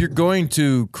do. If you're going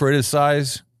to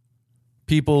criticize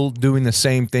people doing the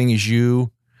same thing as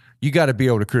you got to be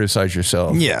able to criticize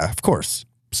yourself. Yeah, of course.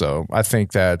 So I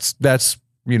think that's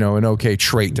an okay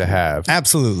trait to have.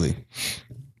 Absolutely.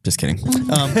 Just kidding.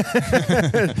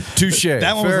 Touche.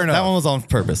 That one was on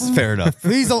purpose. Fair enough.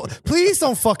 Please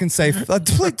don't fucking say.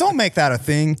 Please don't make that a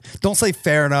thing. Don't say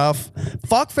fair enough.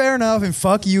 Fuck fair enough, and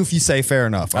fuck you if you say fair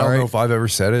enough. I don't know if I've ever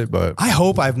said it, but I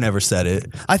hope I've never said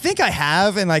it. I think I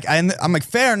have, and I'm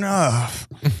fair enough.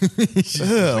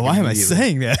 Ugh, why am I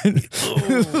saying that?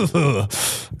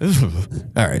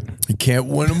 All right, you can't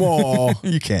win them all.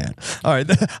 you can't. All right,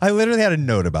 I literally had a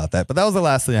note about that, but that was the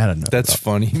last thing I had a note. That's about.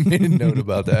 funny. You made a note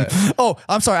about that. Oh,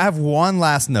 I'm sorry. I have one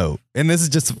last note, and this is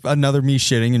just another me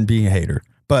shitting and being a hater.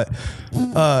 But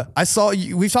I saw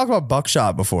we've talked about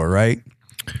Buckshot before, right?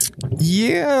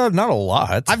 Yeah, not a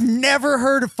lot. I've never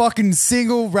heard a fucking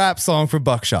single rap song for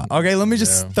Buckshot. Okay, let me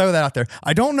just throw that out there.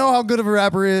 I don't know how good of a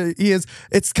rapper he is.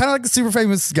 It's kind of like the super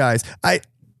famous guys.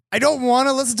 I don't want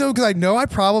to listen to him because I know I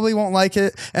probably won't like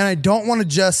it, and I don't want to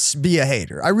just be a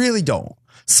hater. I really don't.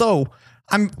 So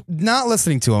I'm not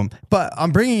listening to him, but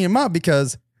I'm bringing him up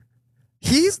because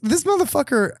this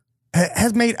motherfucker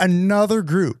has made another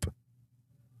group.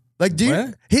 Like,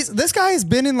 dude, this guy has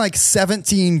been in like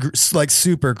 17 like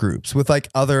super groups with like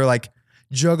other like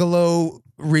Juggalo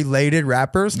related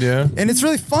rappers. Yeah. And it's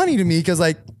really funny to me because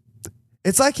like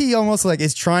it's like he almost like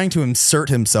is trying to insert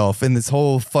himself in this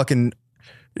whole fucking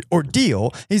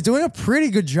ordeal. He's doing a pretty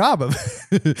good job of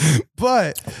it.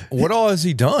 But What all has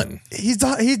he done he's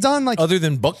done like other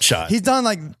than Buckshot? he's done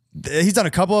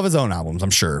a couple of his own albums, I'm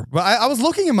sure. But I was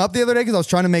looking him up the other day because I was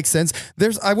trying to make sense.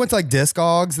 I went to like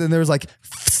Discogs and there's like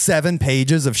 7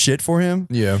 pages of shit for him.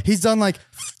 Yeah. He's done like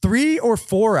 3 or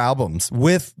 4 albums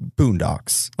with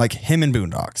Boondocks, like him and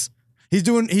Boondocks. He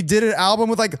did an album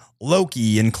with like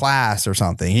Loki and Class or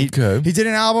something. He did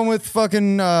an album with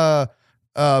fucking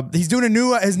he's doing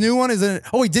his new one is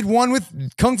he did one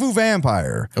with Kung Fu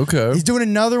Vampire. Okay. He's doing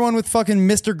another one with fucking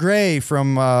Mr. Gray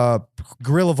from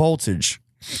Gorilla Voltage.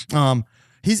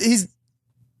 He's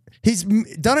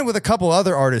done it with a couple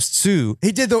other artists too.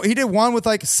 He did one with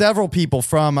like several people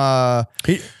from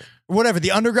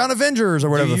the Underground Avengers or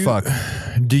whatever the fuck.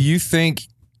 Do you think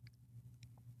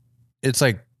it's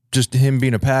like just him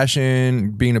being a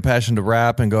passion to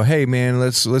rap and go, hey man,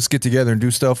 let's get together and do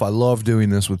stuff. I love doing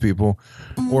this with people.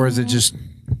 Or is it just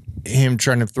him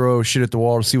trying to throw shit at the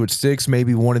wall to see what sticks?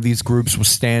 Maybe one of these groups will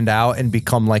stand out and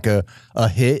become like a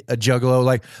hit, a Juggalo,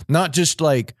 like not just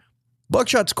like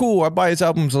Buckshot's cool, I buy his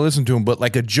albums, I listen to him, but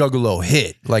like a Juggalo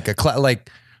hit, like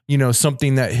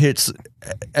something that hits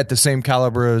at the same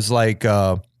caliber as like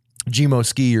Gmo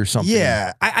Ski or something.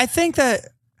 Yeah, I think that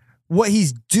what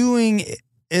he's doing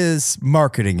is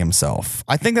marketing himself.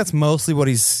 I think that's mostly what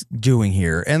he's doing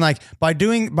here. And like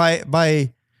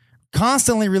by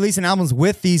constantly releasing albums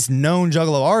with these known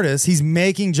Juggalo artists, he's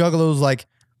making Juggalos like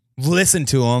listen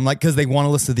to him, like because they want to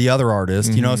listen to the other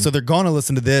artist, you know, so they're going to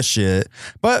listen to this shit.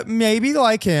 But maybe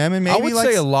like him, and maybe I would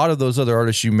say a lot of those other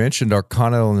artists you mentioned are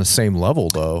kind of on the same level,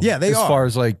 though. Yeah, they as are. As far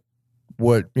as like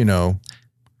what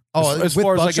as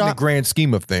far as like in the grand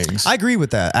scheme of things. I agree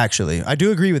with that. Actually, I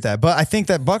do agree with that. But I think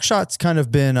that Buckshot's kind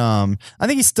of been. I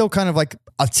think he's still kind of like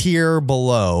a tier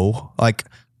below like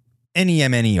any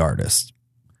MNE artist.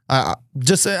 I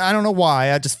don't know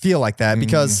why. I just feel like that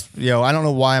because, I don't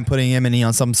know why I'm putting MNE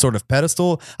on some sort of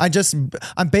pedestal.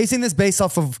 I'm basing this based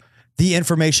off of the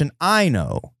information I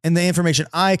know and the information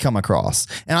I come across.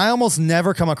 And I almost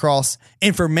never come across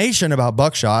information about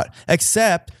Buckshot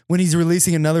except when he's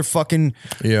releasing another fucking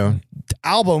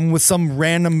album with some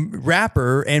random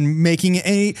rapper and making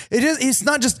it's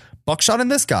not just Buckshot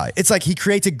and this guy. It's like he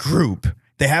creates a group.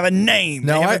 They have a name.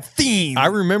 They have a theme. I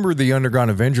remember the Underground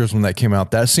Avengers when that came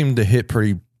out. That seemed to hit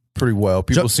pretty well.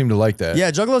 People seem to like that. Yeah,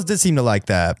 Juggalos did seem to like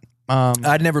that.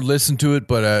 I'd never listened to it,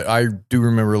 but I do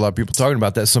remember a lot of people talking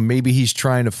about that. So maybe he's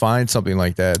trying to find something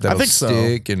like that that'll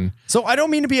stick. And so I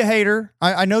don't mean to be a hater.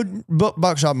 I know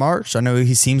Buckshot March. I know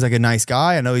he seems like a nice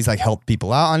guy. I know he's like helped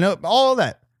people out. I know all of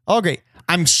that. All great.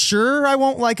 I'm sure I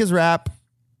won't like his rap,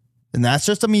 and that's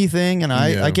just a me thing, and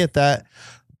I get that.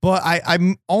 But I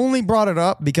only brought it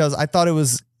up because I thought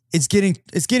it's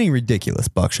getting ridiculous,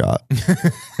 Buckshot.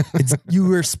 You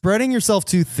were spreading yourself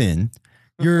too thin.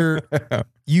 You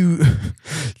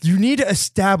need to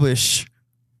establish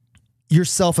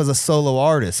yourself as a solo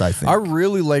artist, I think. I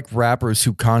really like rappers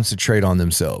who concentrate on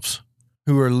themselves,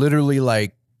 who are literally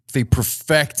like they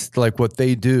perfect like what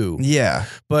they do. Yeah.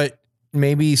 But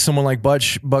maybe someone like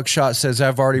Buckshot says,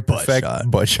 I've already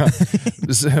perfected.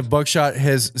 Buckshot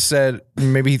has said,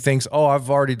 maybe he thinks, I've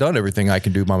already done everything I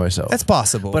can do by myself. That's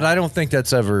possible. But I don't think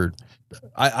that's ever,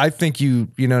 I think you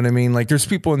know what I mean? Like there's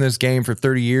people in this game for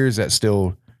 30 years that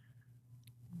still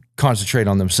concentrate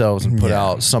on themselves and put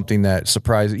out something that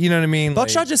surprises, you know what I mean?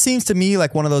 Buckshot just seems to me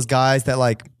like one of those guys that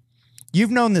like,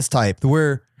 you've known this type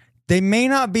where they may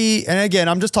not be, and again,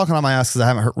 I'm just talking on my ass because I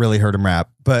haven't really heard him rap,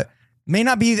 but may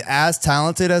not be as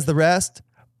talented as the rest,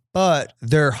 but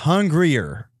they're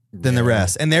hungrier than the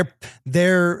rest. And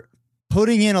they're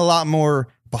putting in a lot more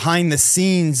behind the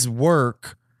scenes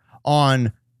work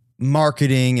on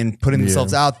marketing and putting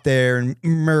themselves out there and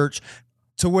merch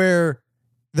to where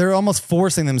they're almost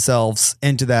forcing themselves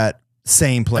into that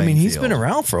same playing I mean, he's field. been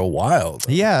around for a while.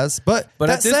 He has, but that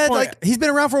at this said, point, like he's been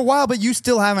around for a while, but you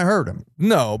still haven't heard him.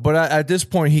 No, but at this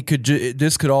point,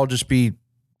 this could all just be,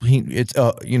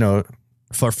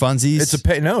 For funsies, it's a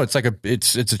pay. No, it's like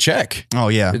it's a check. Oh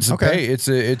yeah, it's a pay.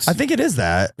 It's. I think it is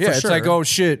that. Yeah, for it's sure. like, oh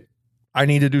shit, I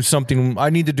need to do something. I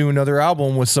need to do another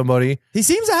album with somebody. He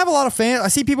seems to have a lot of fans. I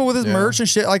see people with his merch and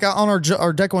shit. Like on our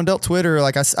Deco and Delt Twitter,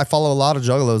 like I follow a lot of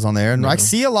Juggalos on there, and I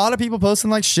see a lot of people posting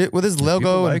like shit with his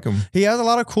logo. Like him. He has a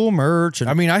lot of cool merch. And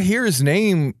I mean, I hear his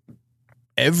name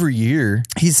every year.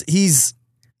 He's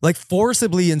like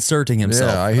forcibly inserting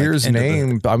himself. Yeah, I hear like, his into the-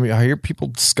 name. I mean, I hear people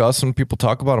discuss him. People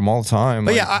talk about him all the time.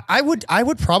 But like, yeah, I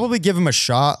would probably give him a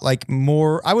shot. Like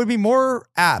more, I would be more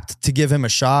apt to give him a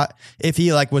shot if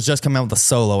he like was just coming out with a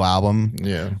solo album.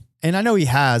 yeah. And I know he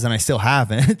has, and I still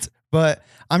haven't. But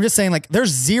I'm just saying, like,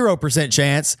 there's 0%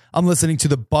 chance I'm listening to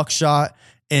the Buckshot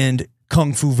and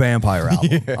Kung Fu Vampire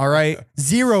album. All right,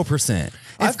 0%.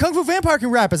 If Kung Fu Vampire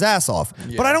can rap his ass off,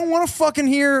 but I don't want to fucking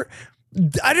hear.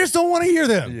 I just don't want to hear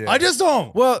them. Yeah. I just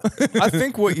don't. Well, I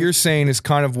think what you're saying is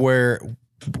kind of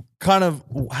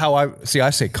how I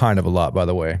say kind of a lot, by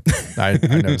the way. I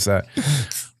noticed that.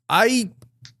 I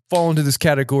fall into this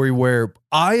category where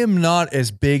I am not as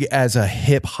big as a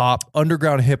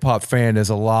underground hip hop fan as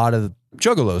a lot of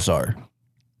juggalos are.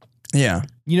 Yeah.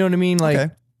 You know what I mean? Like,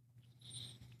 Okay.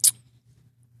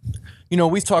 you know,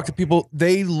 we've talked to people,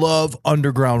 they love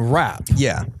underground rap.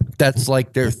 Yeah. That's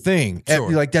like their thing.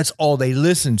 Sure. Like that's all they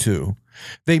listen to.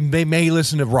 They may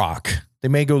listen to rock. They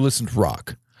may go listen to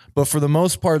rock. But for the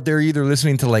most part, they're either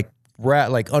listening to like rap,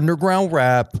 like underground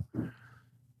rap,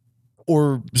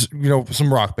 or you know,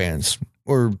 some rock bands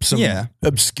or some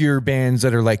obscure bands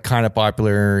that are like kind of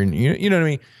popular, and you know what I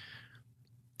mean.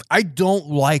 I don't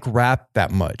like rap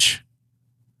that much.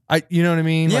 You know what I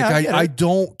mean? Yeah, like I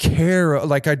don't care.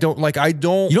 Like I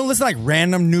don't. You don't listen to like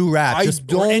random new rap. I Or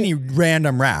don't- any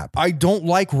random rap. I don't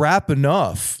like rap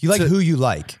enough. You like who you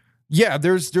like. Yeah,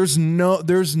 there's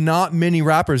not many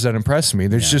rappers that impress me.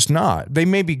 There's just not. They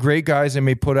may be great guys. They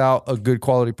may put out a good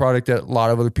quality product that a lot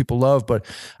of other people love, but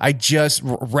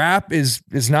rap is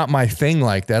not my thing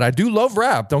like that. I do love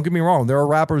rap. Don't get me wrong. There are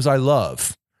rappers I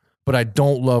love, but I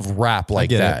don't love rap like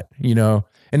get that. You know,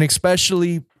 and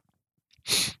especially,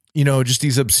 you know, just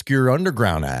these obscure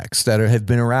underground acts that have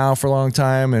been around for a long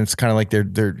time, and it's kind of like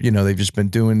they're you know, they've just been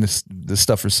doing this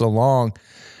stuff for so long.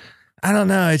 I don't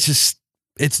know.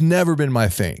 It's never been my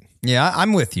thing. Yeah,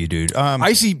 I'm with you, dude.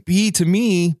 ICP to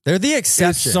me They're the is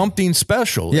exception. something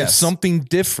special. Yes. It's something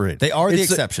different. They are the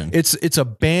It's exception. It's a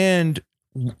band.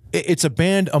 It's a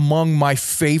band among my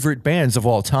favorite bands of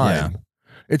all time. Yeah.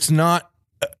 It's not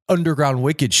underground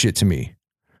wicked shit to me.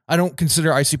 I don't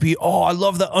consider ICP. Oh, I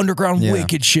love the underground Yeah.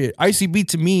 wicked shit. ICP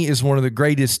to me is one of the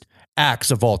greatest acts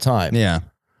of all time. Yeah.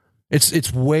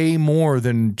 It's way more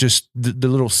than just the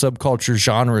little subculture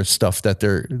genre stuff that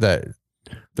they're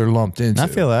lumped into. I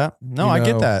feel that. No, You I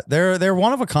get know? that. They're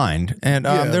one of a kind, and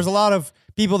Yeah. there's a lot of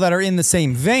people that are in the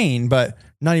same vein, but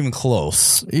not even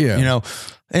close. Yeah. you know,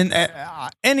 and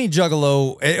any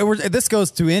juggalo. This goes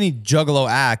to any juggalo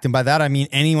act, and by that I mean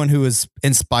anyone who is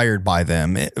inspired by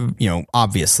them. You know,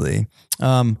 obviously.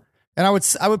 And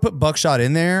I would put Buckshot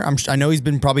in there. I know he's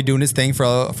been probably doing his thing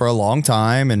for a long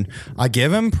time, and I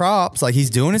give him props. Like, he's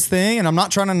doing his thing, and I'm not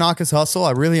trying to knock his hustle.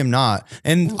 I really am not.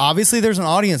 And obviously, there's an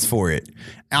audience for it.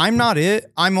 I'm not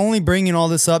it. I'm only bringing all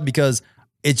this up because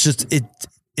it's just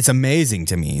it's amazing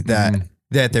to me that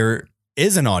there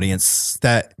is an audience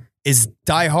that is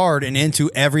diehard and into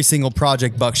every single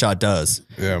project Buckshot does.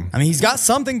 Yeah. I mean, he's got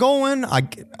something going.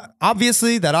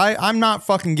 Obviously that I'm not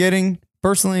fucking getting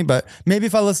personally, but maybe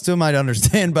if I listen to him, I'd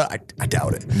understand. But I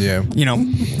doubt it. Yeah. You know.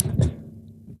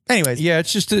 Anyways, Yeah,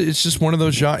 it's just one of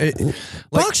those genres.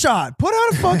 Buckshot, put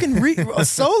out a fucking a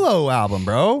solo album,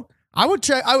 bro. I would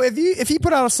check. If he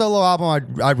put out a solo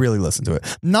album, I'd really listen to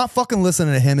it. Not fucking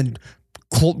listening to him and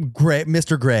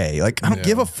Mr. Gray. Like, I don't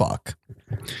give a fuck.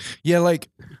 Yeah, like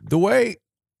the way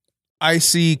I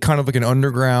see kind of like an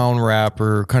underground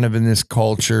rapper kind of in this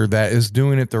culture that is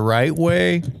doing it the right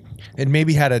way and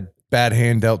maybe had a bad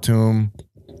hand dealt to him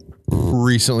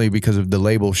recently because of the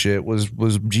label shit was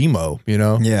Gmo, you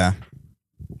know? Yeah.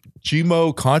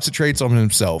 Gmo concentrates on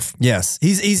himself. Yes.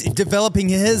 He's developing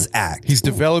his act. He's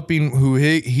developing who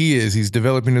he is. He's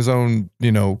developing his own,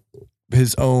 you know,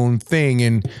 his own thing.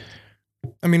 And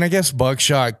I mean, I guess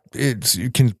Buckshot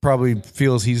can probably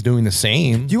feels he's doing the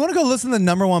same. Do you want to go listen to the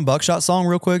number one Buckshot song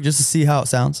real quick just to see how it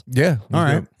sounds? Yeah. All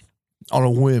right. On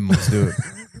a whim, let's do it.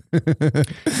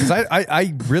 'Cause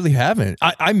I really haven't.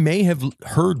 I may have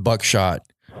heard Buckshot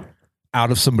out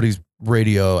of somebody's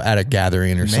radio at a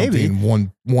gathering or Maybe.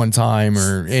 something one time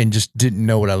and just didn't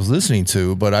know what I was listening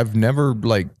to, but I've never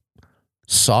like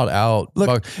sought out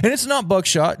Look- and it's not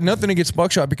Buckshot. Nothing against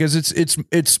Buckshot because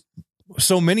it's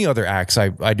so many other acts I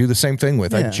do the same thing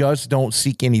with. Yeah. I just don't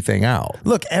seek anything out.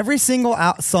 Look, every single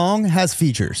song has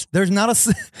features. There's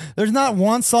not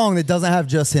one song that doesn't have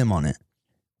just him on it.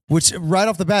 Which right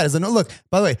off the bat is look.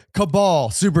 By the way, Cabal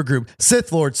supergroup,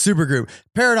 Sith Lord supergroup,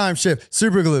 Paradigm Shift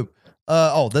supergroup.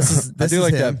 This is I do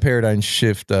like that Paradigm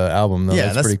Shift album though. Yeah,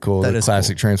 that's that's- pretty cool. that The is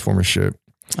classic Transformer shit.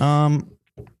 Yeah,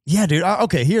 Yeah, dude.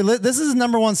 Okay, here. This is his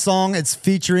number one song. It's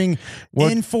featuring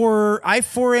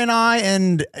I4NI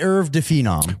and Irv the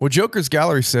Phenom. Well, Joker's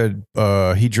Gallery said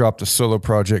he dropped a solo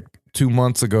project 2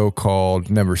 months ago called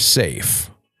Never Safe.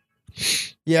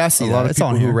 Yeah, I see A that. lot of It's people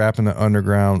on who here. rap in the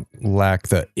underground lack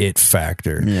the it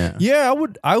factor. Yeah.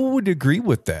 I would agree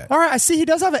with that. All right, I see he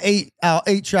does have an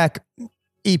 8-track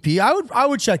EP. I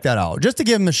would check that out just to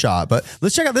give him a shot. But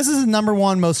let's check out. This is his number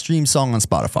one most streamed song on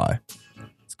Spotify.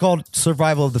 It's called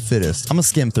 "Survival of the Fittest." I'm gonna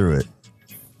skim through it.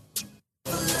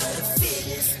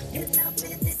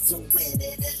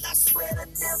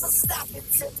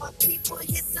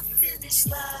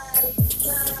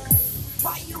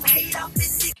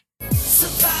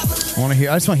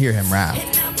 I just want to hear him rap.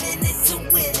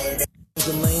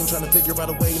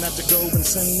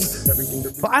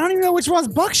 But I don't even know which one's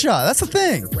Buckshot. That's the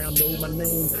thing.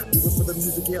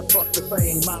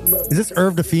 Is this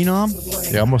Irv the Phenom?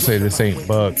 Yeah, I'm gonna say this ain't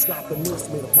Bug.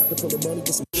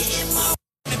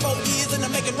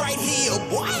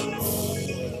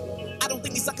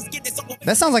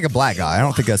 That sounds like a black guy. I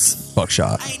don't think that's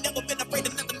Buckshot.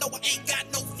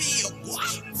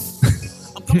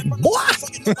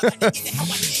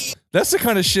 That's the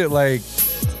kind of shit like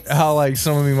how like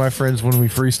some of me, my friends, when we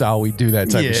freestyle, we do that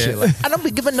type of shit. Like, I don't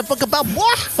be giving a fuck about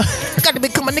boy. Gotta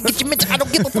become a nigga, you mention. I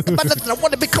don't give a fuck about nothing. I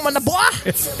want to become a boy.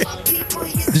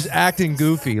 just acting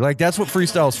goofy. Like that's what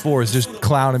freestyle's for, is just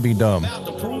clown and be dumb.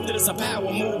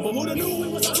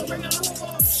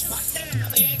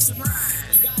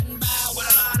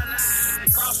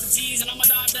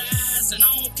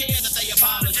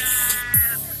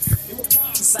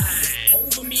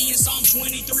 Over me in Psalm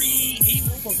 23, he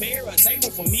will prepare a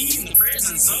table for me in the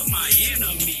presence of my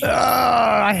enemy.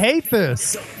 I hate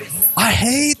this. I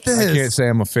hate this. I can't say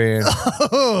I'm a fan.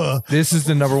 This is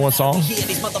the number one song.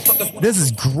 This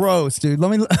is gross, dude.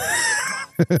 Let me.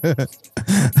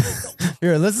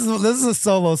 Here, this is a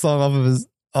solo song off of his.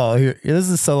 Oh, here, this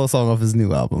is a solo song off his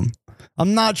new album.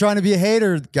 I'm not trying to be a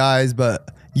hater, guys,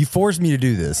 but you forced me to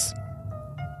do this.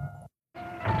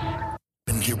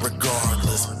 Been here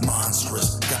regardless,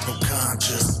 monstrous, got no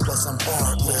conscience, plus I'm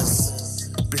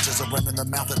heartless. Bitches are running the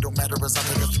mouth, it don't matter as I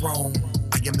take a throne.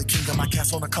 I am the king of my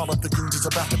castle and I call up the goons, it's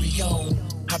about to be on.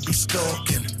 I be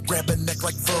stalking, grab a neck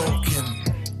like Vulcan.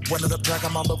 Running up, drag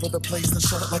 'em all over the place and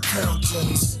shut it like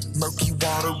curtains. Murky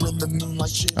water in the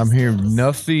moonlight shit. I'm hearing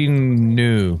nothing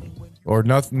new or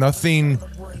nothing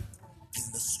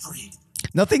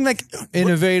Nothing like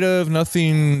innovative,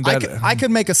 nothing that I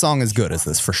could make a song as good as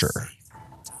this for sure.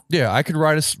 Yeah, I could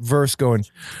write a verse going,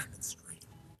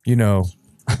 you know,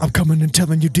 I'm coming and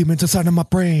telling you demons inside of my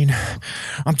brain.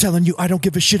 I'm telling you I don't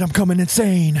give a shit, I'm coming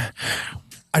insane.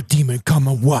 A demon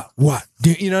coming, what?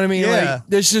 You know what I mean? Yeah. Like,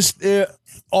 there's just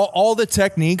all the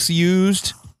techniques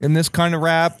used in this kind of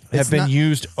rap have been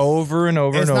used over and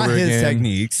over It's and over not his again.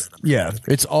 techniques. Yeah.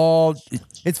 It's all...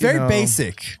 It's very know,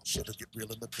 basic.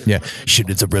 Yeah, shit,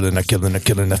 it's a reeling, a killing,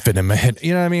 a fit in my head.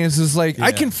 You know what I mean? It's just like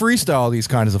I can freestyle these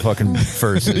kinds of fucking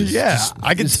verses. Yeah,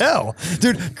 I can tell.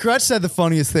 Dude, Crutch said the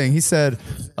funniest thing. He said,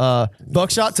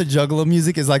 Buckshot to Juggalo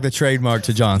music is like the trademark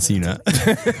to John Cena.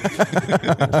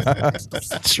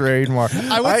 Trademark.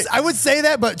 I would say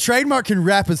that, but Trademark can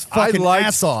rap his fucking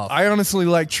ass off. I honestly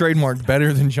like Trademark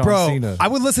better than John Bro, Cena. I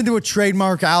would listen to a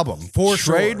Trademark album for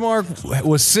Trademark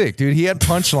was sick, dude. He had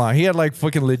punchline. He had like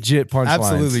fucking legit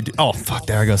punchlines. Absolutely. Oh, fuck,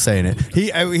 there I go saying it.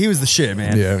 He was the shit,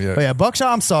 man. Yeah. But yeah, Buckshot,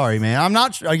 I'm sorry, man. I'm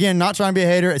not trying to be a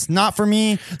hater. It's not for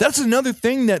me. That's another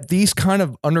thing that these kind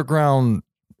of underground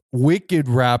wicked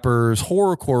rappers,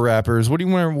 horrorcore rappers,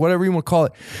 whatever you want to call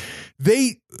it,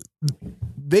 they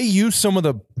use some of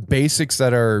the basics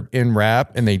that are in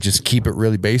rap and they just keep it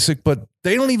really basic, but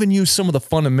they don't even use some of the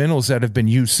fundamentals that have been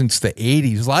used since the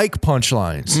 80s, like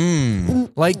punchlines.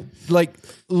 Like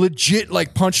legit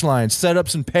like punchlines,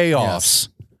 setups and payoffs.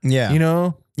 Yeah. You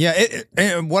know? Yeah.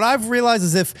 And what I've realized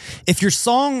is if your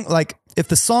song, like, if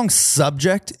the song's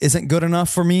subject isn't good enough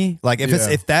for me, like if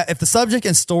the subject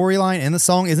and storyline in the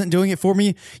song isn't doing it for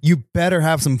me, you better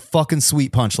have some fucking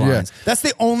sweet punchlines. Yeah. That's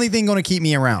the only thing going to keep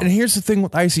me around. And here's the thing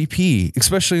with ICP,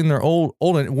 especially in their old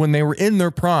when they were in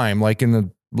their prime, like in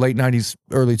the late 90s,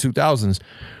 early 2000s,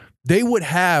 they would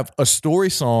have a story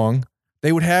song,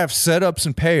 they would have setups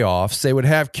and payoffs, they would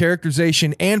have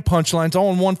characterization and punchlines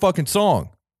all in one fucking song.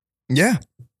 Yeah.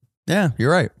 Yeah,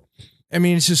 you're right. I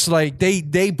mean, it's just like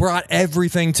they brought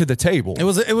everything to the table.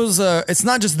 It's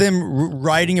not just them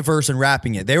writing a verse and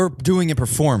rapping it. They were doing a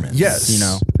performance. Yes. You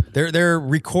know, they're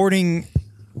recording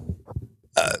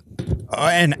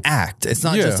an act. It's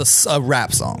not just a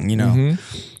rap song, you know?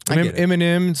 I get it.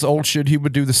 Eminem's old shit, he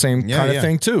would do the same kind of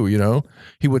thing too. You know,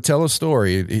 he would tell a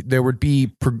story. There would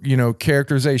be,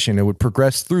 characterization. It would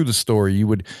progress through the story. You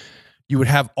would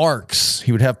have arcs.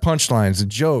 He would have punchlines and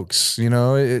jokes. You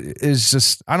know, it's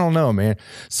just, I don't know, man.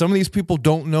 Some of these people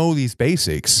don't know these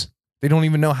basics. They don't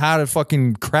even know how to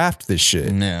fucking craft this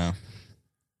shit. Yeah.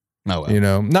 Oh, well. You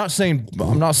know, I'm not saying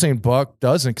Buck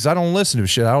doesn't, because I don't listen to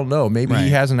shit. I don't know. Maybe he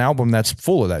has an album that's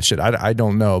full of that shit. I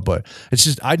don't know, but it's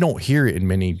just I don't hear it in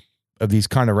many of these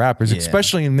kind of rappers,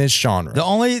 especially in this genre. The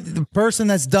only person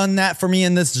that's done that for me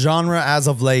in this genre as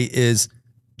of late is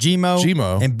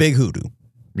Gmo and Big Hoodoo.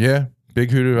 Yeah, Big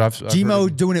Hoodoo. I've Gmo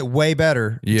heard. doing it way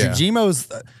better. Yeah. Gmo's,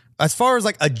 as far as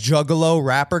like a juggalo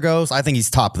rapper goes, I think he's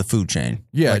top of the food chain.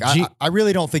 Yeah, like, I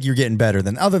really don't think you're getting better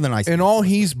than other than Ice. And all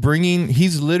he's bringing,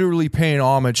 he's literally paying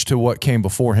homage to what came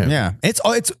before him. Yeah, it's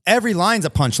every line's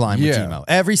a punchline with Gmo.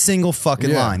 Every single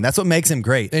fucking line. That's what makes him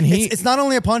great. And it's not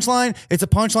only a punchline; it's a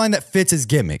punchline that fits his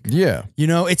gimmick. Yeah, you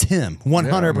know, it's him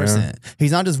 100%.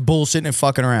 He's not just bullshitting and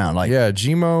fucking around. Like, yeah,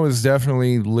 Gmo is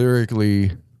definitely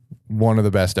lyrically one of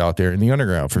the best out there in the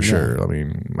underground for sure. I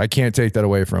mean, I can't take that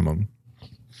away from him.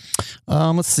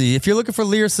 Let's see. If you're looking for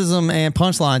lyricism and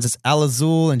punchlines, it's Al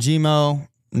Azul and Gmo.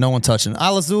 No one touching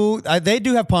Al Azul. They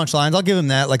do have punchlines. I'll give them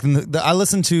that. Like I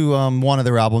listened to one of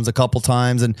their albums a couple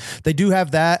times, and they do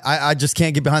have that. I just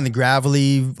can't get behind the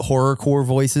gravelly horrorcore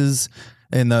voices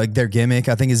and their gimmick.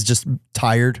 I think is just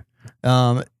tired.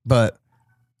 But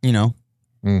you know,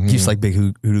 just like Big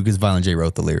Hoodoo, because Violent J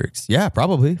wrote the lyrics. Yeah,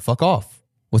 probably. Fuck off.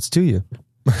 What's to you?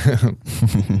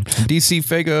 DC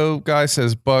Fago guy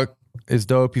says Buck is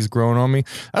dope. He's growing on me.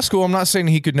 That's cool. I'm not saying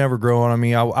he could never grow on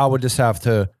me. I would just have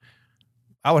to.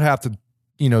 I would have to,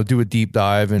 do a deep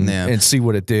dive and see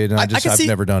what it did. And I've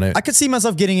never done it. I could see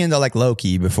myself getting into like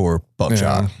Loki before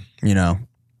Buckshot. You know,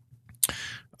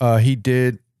 he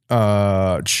did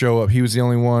show up. He was the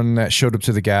only one that showed up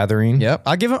to the gathering. Yep.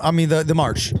 I give him. I mean the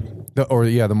march.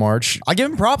 The march. I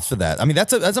give him props for that. I mean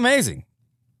that's amazing.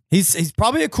 He's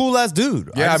probably a cool ass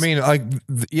dude. Yeah,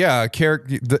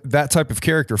 that type of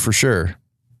character for sure.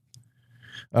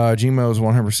 Gmo is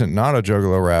 100% not a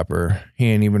Juggalo rapper. He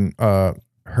ain't even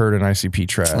heard an ICP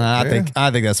track. I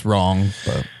think that's wrong.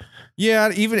 But yeah,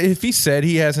 even if he said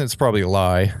he hasn't, it's probably a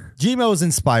lie. Gmo is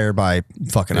inspired by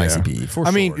fucking ICP. For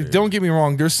sure, mean, don't get me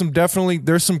wrong. There's some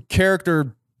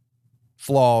character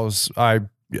flaws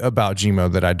about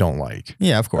Gmo that I don't like.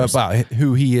 Yeah, of course. About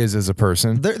who he is as a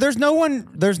person. There's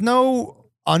no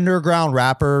underground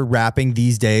rapper rapping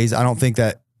these days. I don't think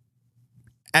that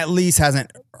at least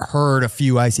hasn't heard a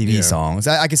few ICP songs.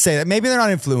 I could say that maybe they're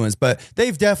not influenced, but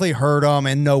they've definitely heard them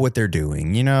and know what they're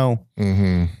doing, you know?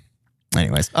 Mm-hmm.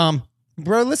 Anyways,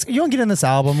 bro, you want to get in this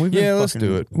album? Let's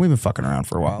do it. We've been fucking around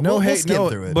for a while. No hate,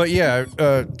 through it. But yeah,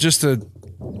 just to,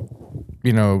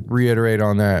 reiterate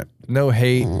on that, no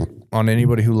hate on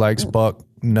anybody who likes Buck.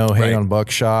 No hate on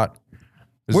Buckshot.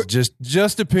 It's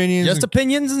just opinions. Just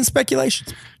opinions and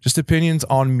speculations. Just opinions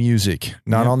on music,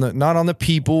 not on the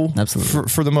people. Absolutely.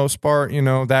 For the most part,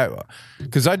 that,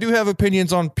 because I do have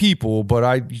opinions on people, but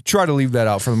I try to leave that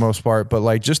out for the most part. But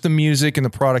like just the music and the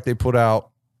product they put out,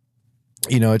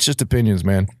 it's just opinions,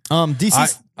 man.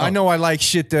 DC. I know I like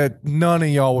shit that none of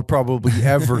y'all would probably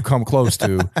ever come close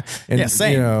to. And, yeah,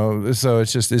 same. So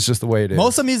it's just the way it is.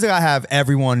 Most of the music I have,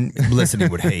 everyone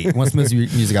listening would hate. Most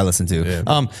music I listen to.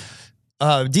 Yeah.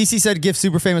 DC said, "Give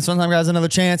Super Famous One Time Guys another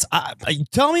chance."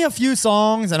 Tell me a few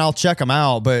songs and I'll check them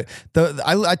out. But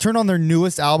I turned on their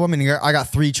newest album and I got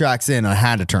 3 tracks in and I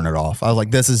had to turn it off. I was like,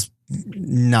 "This is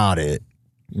not it."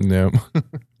 No.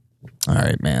 All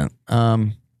right, man.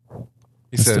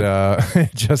 He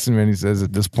said, Justin Manny says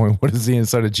at this point, what does the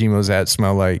inside of Gmo's hat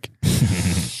smell like?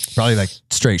 Probably like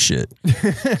straight shit.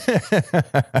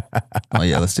 Oh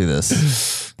yeah, let's do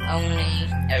this. Only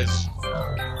as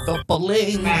The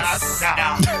Bling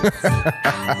welcome,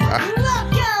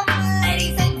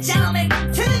 ladies and gentlemen,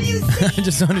 to the new I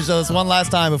just wanted to show this one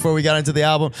last time before we got into the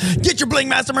album. Get your Bling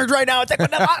Master merch right now.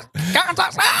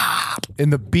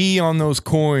 And the B on those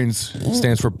coins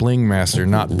stands for Bling Master,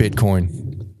 not Bitcoin.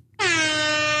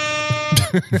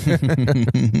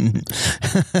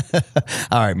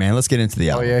 All right, man. Let's get into the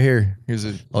album. Oh yeah, here's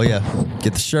it. Oh yeah,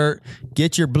 get the shirt.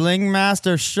 Get your Bling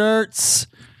Master shirts.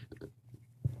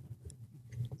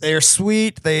 They're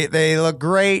sweet. They look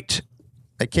great.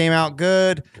 They came out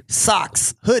good.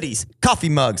 Socks, hoodies, coffee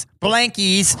mugs,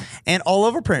 blankies, and all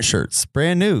over print shirts.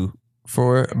 Brand new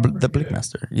for the Bling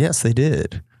Master. Yes, they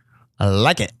did. I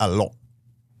like it a lot.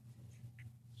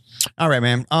 All right,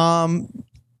 man.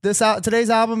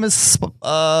 Today's album is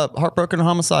Heartbroken and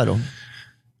Homicidal.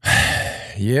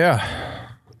 Yeah.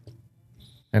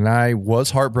 And I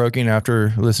was heartbroken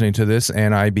after listening to this,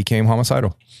 and I became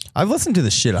homicidal. I've listened to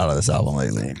the shit out of this album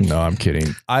lately. No, I'm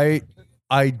kidding. I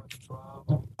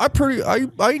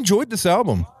enjoyed this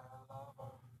album.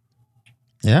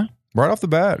 Yeah. Right off the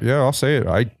bat. Yeah, I'll say it.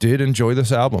 I did enjoy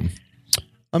this album.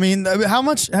 I mean, how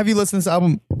much have you listened to this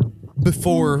album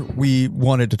before we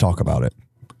wanted to talk about it?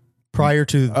 Prior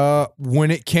to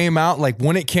When it came out,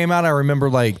 I remember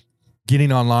like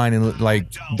getting online and like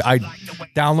I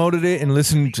downloaded it and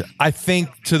listened, I think,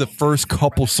 to the first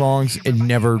couple songs and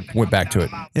never went back to it.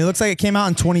 it looks like it came out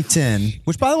in 2010,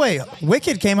 which, by the way,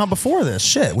 Wicked came out before this.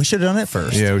 Shit, we should have done it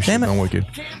first. Yeah, we should have Damn it. done Wicked.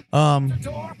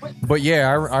 But yeah,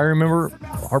 I remember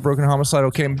Heartbroken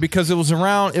Homicidal came because it was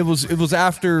around. It was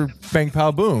after Bang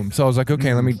Pow Boom, so I was like,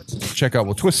 okay, let me check out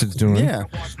what Twisted's doing. Yeah.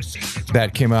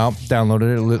 That came out,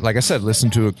 downloaded it. Like I said,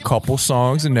 listened to a couple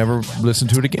songs and never listened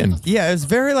to it again. Yeah, it was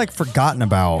very like forgotten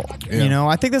about. Yeah. You know,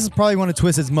 I think this is probably one of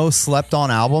Twisted's most slept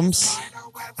on albums.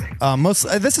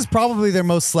 This is probably their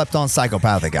most slept on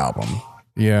psychopathic album.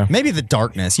 Yeah. Maybe The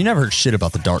Darkness. You never heard shit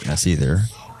about The Darkness either.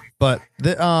 But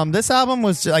this album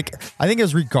was like, I think it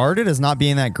was regarded as not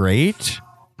being that great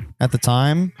at the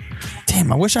time.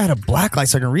 Damn, I wish I had a black light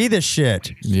so I can read this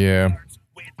shit. Yeah.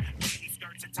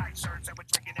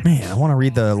 Man, I want to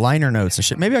read the liner notes and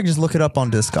shit. Maybe I can just look it up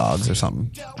on Discogs or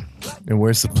something. And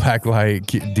where's the black light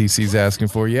DC's asking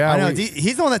for? Yeah, I know.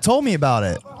 He's the one that told me about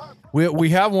it. we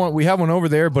have one. We have one over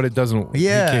there, but it doesn't.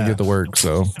 Yeah. You can't get the work.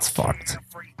 So It's fucked.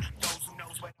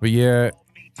 But yeah,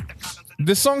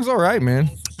 this song's all right, man.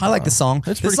 I like the song. It's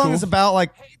This pretty song cool. is about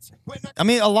like, I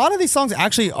mean, a lot of these songs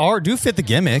actually do fit the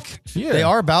gimmick. Yeah. They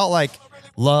are about like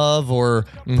love or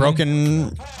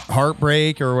broken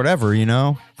heartbreak or whatever, you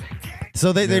know.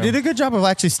 So they did a good job of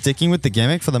actually sticking with the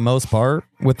gimmick for the most part,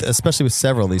 especially with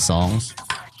several of these songs.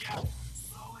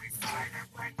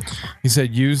 He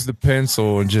said, use the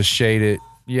pencil and just shade it.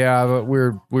 Yeah, but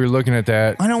we're looking at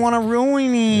that. I don't want to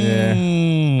ruin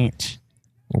it.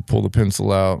 We'll pull the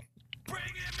pencil out.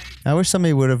 I wish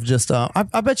somebody would have just.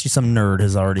 I bet you some nerd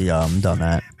has already done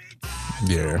that.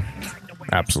 Yeah,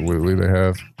 absolutely, they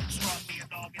have.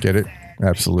 Get it?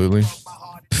 Absolutely.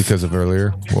 Because of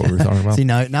earlier, what we were talking about. See,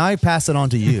 now I pass it on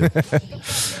to you.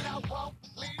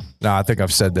 No, I think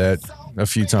I've said that a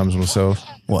few times myself.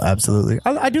 Well, absolutely.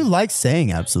 I do like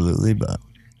saying absolutely, but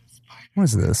what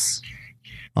is this?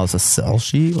 Oh, it's a sell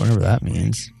sheet, whatever that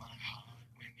means.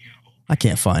 I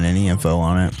can't find any info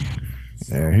on it.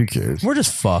 Yeah, who cares? We're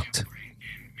just fucked.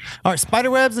 All right,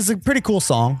 Spiderwebs is a pretty cool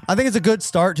song. I think it's a good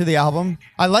start to the album.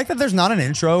 I like that there's not an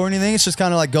intro or anything. It's just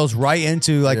kind of like goes right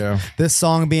into like this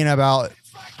song being about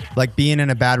like being in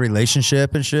a bad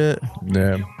relationship and shit.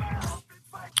 Yeah.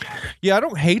 Yeah, I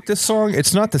don't hate this song.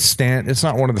 It's not it's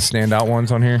not one of the standout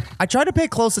ones on here. I tried to pay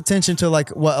close attention to like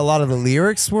what a lot of the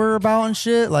lyrics were about and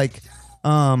shit. Like,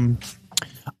 I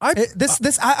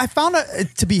found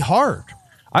it to be hard.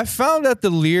 I found that the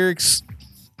lyrics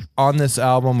on this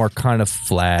album are kind of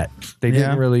flat. They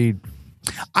didn't really.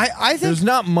 I think There's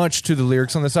not much to the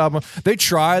lyrics on this album. They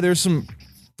try. There's some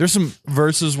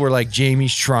verses where like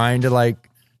Jamie's trying to like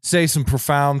say some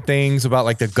profound things about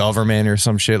like the government or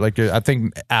some shit. Like I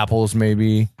think apples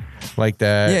maybe like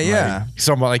that. Yeah. Like,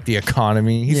 something about like the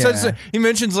economy. He says he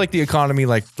mentions like the economy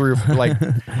like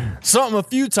something a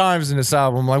few times in this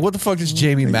album. Like what the fuck does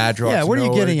Jamie Madrox? Yeah, what are you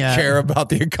know or getting at? Care about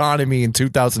the economy in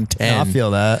 2010? I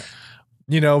feel that.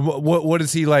 You know what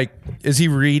is he like? Is he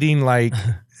reading like?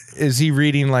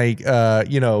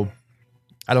 You know,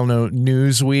 I don't know,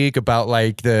 Newsweek about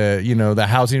like the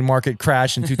housing market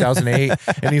crash in 2008,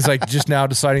 and he's like just now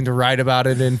deciding to write about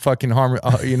it in fucking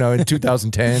in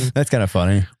 2010. That's kind of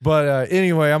funny. But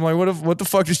anyway, I'm like, what the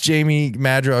fuck does Jamie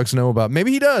Madrox know about?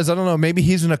 Maybe he does. I don't know. Maybe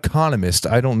he's an economist.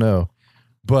 I don't know.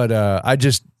 But I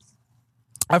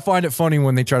find it funny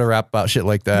when they try to rap about shit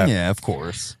like that. Yeah, of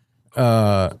course.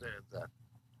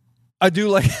 I do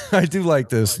like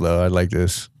this though. I like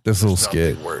this little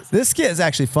skit. This skit is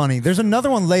actually funny. There's another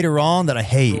one later on that I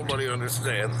hate. Nobody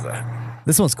understands that.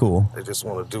 This one's cool. They just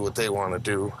want to do what they want to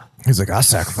do. He's like, I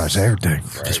sacrifice everything.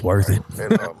 It's worth it.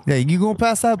 And Yeah, you gonna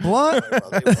pass that blunt?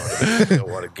 they don't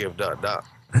want to give that.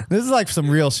 This is like some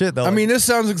real shit though. I mean, this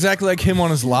sounds exactly like him on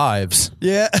his lives.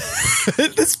 yeah,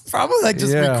 this is probably like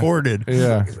just Yeah. recorded.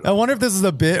 Yeah. I wonder if this is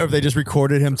a bit or if they just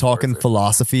recorded him talking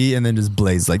philosophy and then just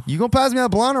blazed like, you gonna pass me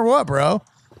that blunt or what, bro?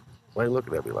 Why you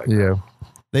looking at me like Yeah.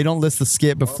 They don't list the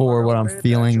skit before what I'm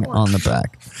feeling on the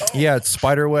back. Yeah, it's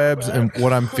Spiderwebs and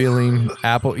what I'm feeling.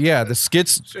 Apple. Yeah, the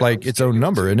skit's like its own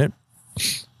number, isn't it?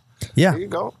 Yeah. Here you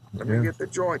go. Let me get the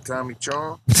joint, Tommy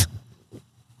Chong.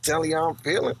 Tell you how I'm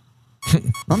feeling.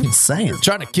 I'm just saying.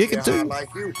 Trying to kick it Yeah, I too.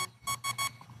 like you.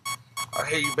 I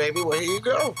hear you, baby. Well, here you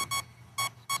go.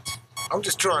 I'm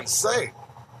just trying to say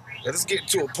that it's getting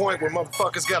to a point where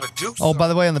motherfuckers got to do Oh, by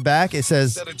the way, on the back, it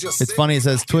says, it's funny, it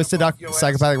says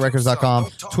twisted.psychopathicrecords.com,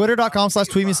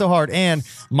 twitter.com/tweet me so hard, and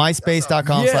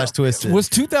myspace.com/twisted.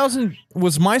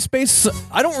 Was MySpace?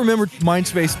 I don't remember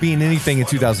MySpace being anything in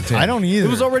 2010. I don't either. It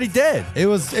was already dead. I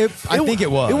think it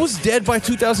was. It was dead by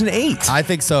 2008. I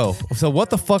think so. So what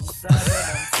the fuck?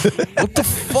 What the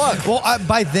fuck? Well,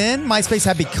 by then, MySpace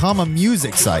had become a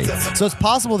music site. So it's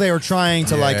possible they were trying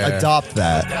to like Yeah. adopt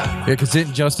that. Yeah, because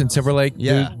didn't Justin Timberlake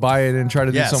buy it and try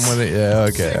to do Yes. something with it? Yeah,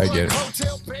 okay, I get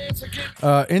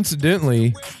it.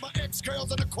 Incidentally,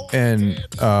 and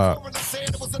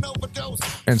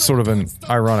sort of an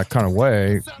ironic kind of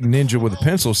way, Ninja with a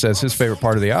Pencil says his favorite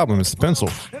part of the album is the pencil.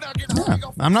 Yeah,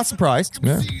 I'm not surprised.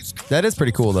 Yeah. That is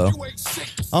pretty cool though.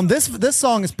 This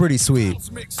song is pretty sweet.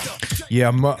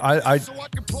 Yeah,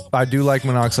 I do like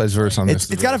Monoxide's verse on this.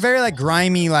 It's got a very like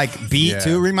grimy like beat Yeah.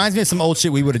 too. It reminds me of some old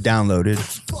shit we would have downloaded.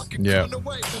 Yeah.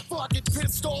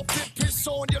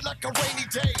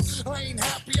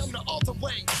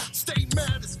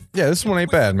 Yeah, this one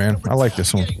ain't bad, man. I like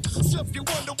this one.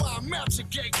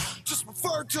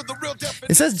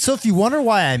 It says, so if you wonder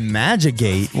why I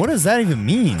magicate, what does that even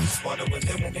mean?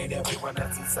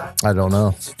 I don't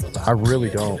know. I really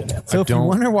don't. So I if you don't.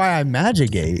 wonder why I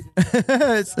magicate,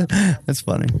 it's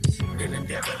funny.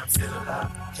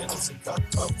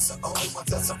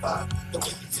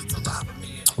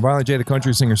 Violent J, the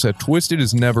country singer, said, "Twisted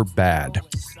is never bad."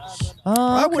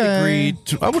 I would agree.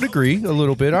 I would agree a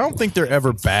little bit. I don't think they're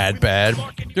ever bad.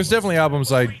 There's definitely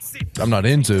albums I'm not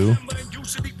into,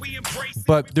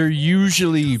 but they're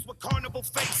usually.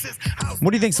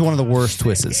 What do you think is one of the worst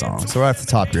Twisted songs? So right off the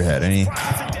top of your head, any?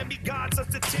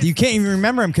 You can't even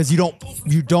remember them because you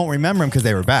don't remember them because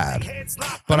they were bad.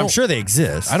 But I'm sure they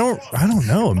exist. I don't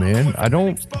know, man.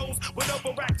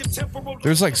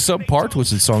 There's like subpar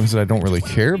Twisted songs that I don't really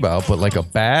care about, but like a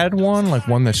bad one, like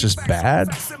one that's just bad.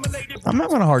 I'm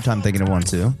having a hard time thinking of one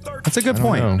too. That's a good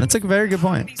point. know. That's a very good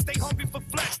point.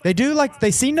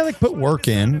 They seem to like put work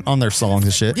in on their songs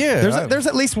and shit. Yeah, there's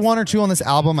at least one or two on this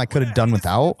album I could have done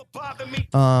without.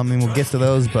 And we'll get to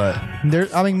those, but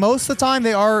most of the time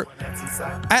they are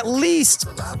at least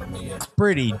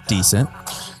pretty decent.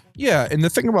 Yeah, and the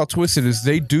thing about Twisted is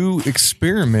they do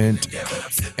experiment,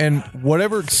 and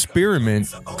whatever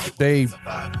experiment they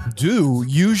do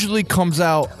usually comes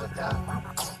out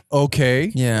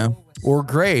okay. Yeah. Or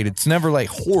great. It's never like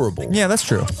horrible. Yeah, that's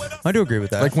true. I do agree with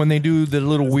that. Like when they do the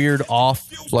little weird off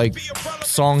like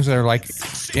songs that are like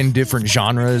in different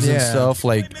genres and stuff,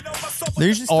 like they're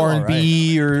usually still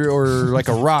R&B or like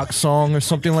a rock song or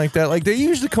something like that. Like they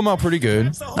usually come out pretty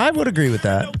good. I would agree with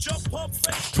that.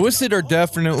 Twisted are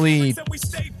definitely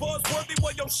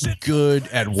good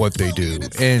at what they do,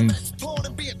 and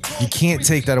you can't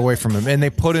take that away from them. And they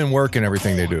put in work in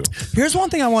everything they do. Here's one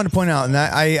thing I wanted to point out, and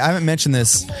I haven't mentioned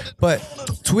this, but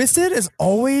Twisted is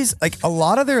always like a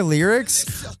lot of their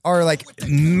lyrics are like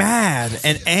mad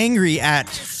and angry at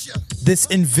this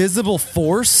invisible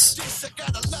force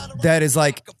that is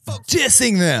like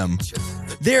dissing them.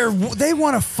 They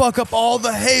want to fuck up all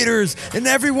the haters and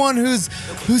everyone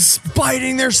who's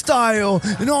biting their style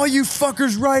and all you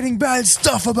fuckers writing bad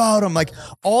stuff about them. Like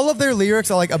all of their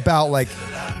lyrics are like about like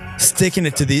sticking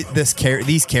it to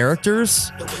these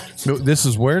characters. This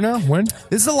is where now? When?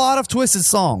 This is a lot of Twisted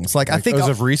songs. Like I think as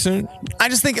of recent. I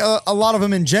just think a lot of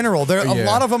them in general. A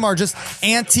lot of them are just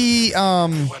anti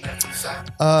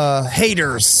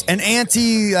haters and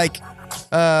anti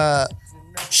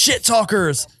shit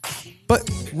talkers. But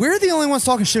we're the only ones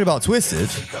talking shit about Twisted.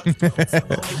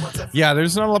 Yeah,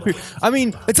 there's not a lot of people. I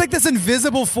mean, it's like this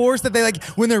invisible force that they like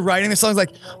when they're writing their songs.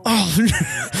 Like, oh,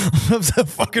 I'm so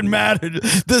fucking mad at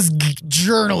this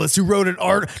journalist who wrote an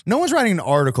article. No one's writing an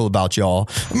article about y'all.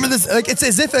 Remember this? Like, it's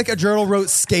as if like a journal wrote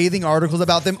scathing articles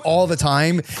about them all the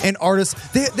time. And artists,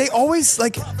 they always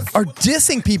like are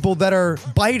dissing people that are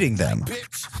biting them.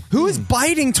 Who is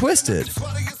biting Twisted?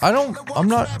 I'm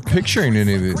not picturing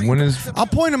any of it. When is? I'll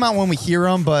point them out when we hear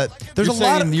them, but there's a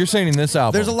lot of. You're saying in this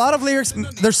album. There's a lot of lyrics.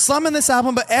 There's some in this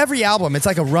album, but every album, it's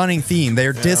like a running theme.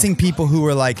 They're dissing people who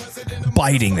are like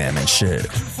biting them and shit.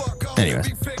 Anyway.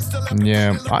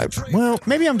 Yeah. Well,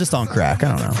 maybe I'm just on crack.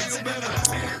 I don't know.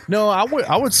 No,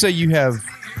 I would say you have.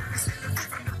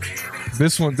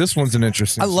 This one's an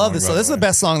interesting. I love this song. This is the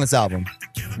best song on this album.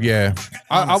 Yeah,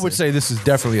 I would say this is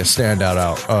definitely a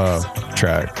standout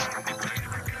track.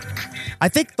 I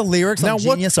think the lyrics on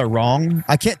Genius are wrong.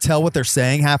 I can't tell what they're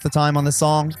saying half the time on this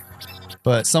song,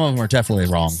 but some of them are definitely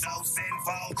wrong.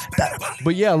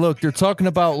 But yeah, look, they're talking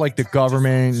about like the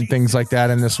government and things like that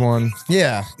in this one,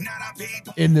 Yeah.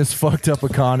 in this fucked up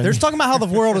economy. They're just talking about how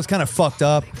the world is kind of fucked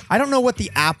up. I don't know what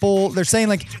the Apple, they're saying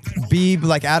like be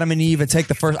like Adam and Eve and take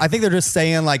the first. I think they're just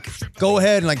saying like go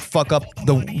ahead and like fuck up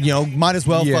the, might as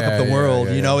well fuck up the world.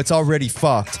 It's already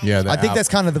fucked. Yeah, I think that's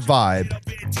kind of the vibe.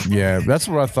 Yeah, that's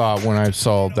what I thought when I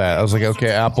saw that. I was like,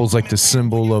 okay, Apple's like the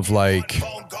symbol of like,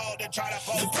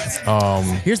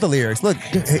 Here's the lyrics. Look,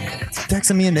 hey,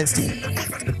 texting me and it's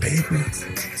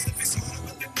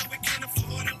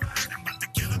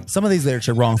some of these lyrics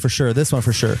are wrong for sure. This one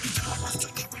for sure.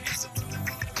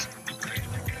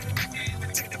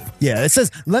 Yeah, it says,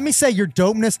 let me say your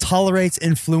dopeness tolerates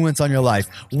influence on your life.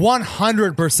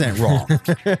 100% wrong.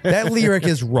 That lyric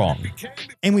is wrong.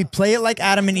 And we play it like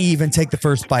Adam and Eve and take the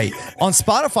first bite. On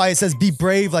Spotify, it says be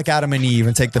brave like Adam and Eve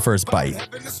and take the first bite.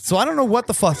 So I don't know what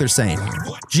the fuck they're saying.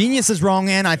 Genius is wrong,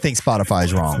 and I think Spotify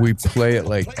is wrong. we play it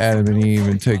like Adam and Eve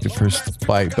and take the first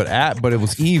bite, but it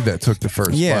was Eve that took the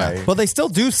first bite. But they still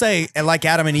do say like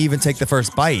Adam and Eve and take the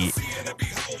first bite.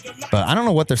 But I don't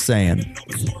know what they're saying.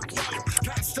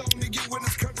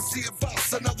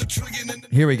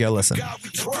 Here we go, listen.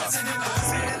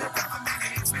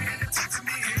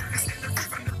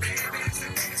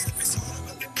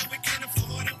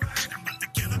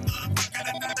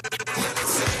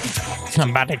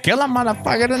 I'm about to kill a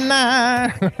motherfucker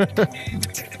tonight.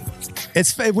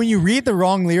 It's when you read the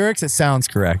wrong lyrics, it sounds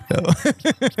correct though.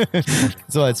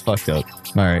 So it's fucked up.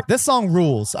 All right, this song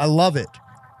rules. I love it.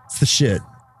 It's the shit.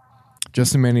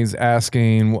 Justin Manny's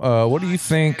asking, what do you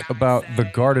think about the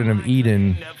Garden of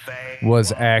Eden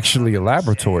was actually a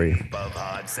laboratory?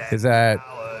 Is that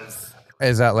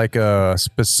like a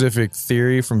specific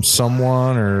theory from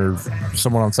someone or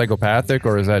someone on Psychopathic,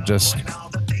 or is that just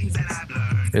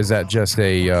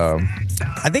a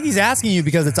I think he's asking you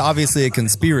because it's obviously a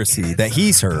conspiracy that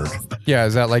he's heard. yeah,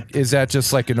 is that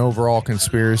just like an overall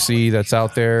conspiracy that's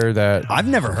out there that I've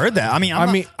never heard that. I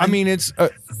mean, it's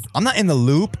I'm not in the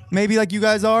loop, maybe like you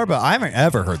guys are, but I haven't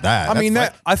ever heard that.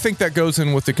 I think that goes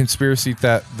in with the conspiracy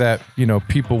that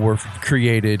people were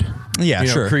created. Yeah,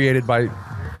 sure. Created by.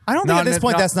 I don't think at this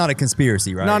point that's not a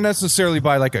conspiracy, right? Not necessarily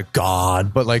by like a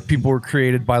god, but like people were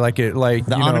created by the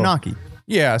Anunnaki.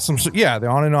 Yeah, the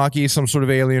Anunnaki, some sort of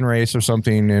alien race or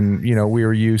something, and we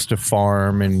were used to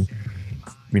farm and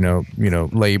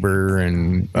labor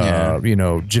and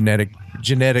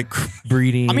genetic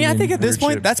breeding. I mean, I think and at this weird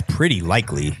point shit. that's pretty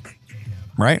likely,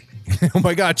 right? Oh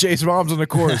my God, Chase Mom's on the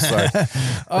chorus. Sorry. That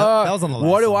was on the last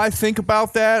What do one. I think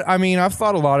about that? I mean, I've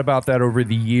thought a lot about that over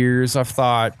the years. I've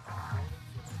thought,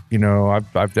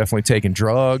 I've definitely taken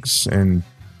drugs and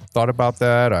thought about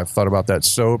that. I've thought about that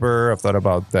sober. I've thought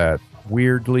about that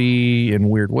weirdly in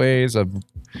weird ways. I've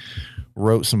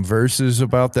wrote some verses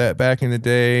about that back in the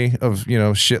day of,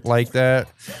 shit like that.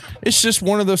 It's just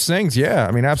one of those things. Yeah.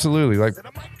 I mean, absolutely. Like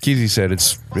Keezy said,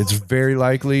 it's very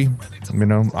likely,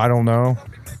 I don't know.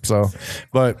 So,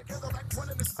 but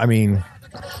I mean,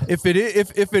 if it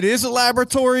is a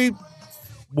laboratory,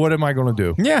 what am I going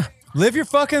to do? Yeah. Live your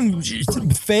fucking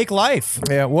fake life.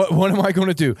 Yeah, what am I going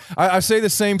to do? I say the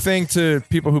same thing to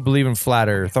people who believe in flat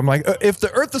Earth. I'm like, if the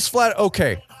Earth is flat,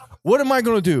 okay, what am I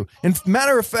going to do? And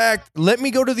matter of fact, let me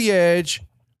go to the edge,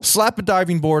 slap a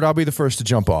diving board. I'll be the first to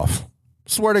jump off.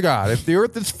 Swear to God, if the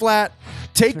Earth is flat,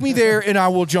 take me there and I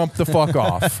will jump the fuck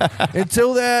off.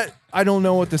 Until that, I don't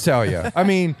know what to tell you. I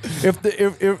mean, if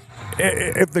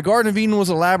the Garden of Eden was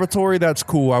a laboratory, that's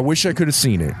cool. I wish I could have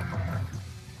seen it.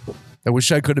 I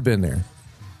wish I could have been there.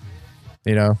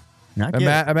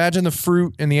 Imagine the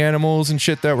fruit and the animals and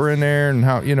shit that were in there, and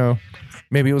how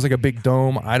maybe it was like a big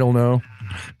dome. I don't know.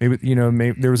 Maybe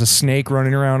maybe there was a snake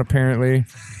running around. Apparently,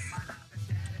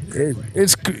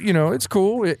 it's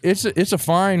cool. It's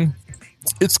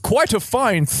quite a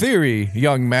fine theory,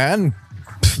 young man.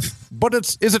 But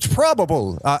is it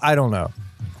probable? I don't know.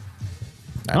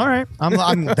 All right,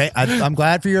 I'm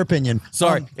glad for your opinion.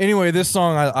 Sorry. Anyway, this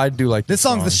song I do like. This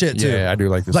song's the shit too. Yeah, I do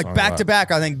like this. Like song back to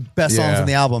back, I think best songs on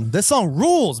the album. This song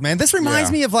rules, man. This reminds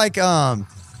me of like it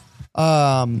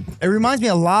reminds me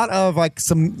a lot of like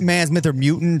some Man's Myth or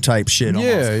Mutant type shit. Almost.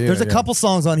 There's a couple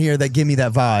songs on here that give me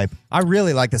that vibe. I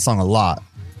really like this song a lot.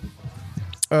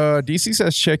 DC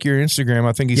says check your Instagram.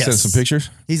 I think he sent some pictures.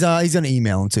 He's gonna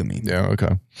email them to me. Yeah.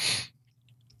 Okay.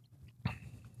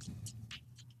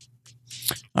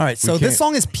 All right, so this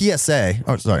song is PSA.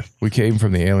 Oh, sorry. We came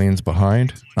from the aliens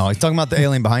behind. Oh, he's talking about the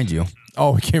alien behind you.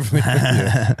 Oh, we came from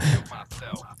the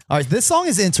All right, this song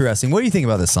is interesting. What do you think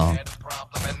about this song?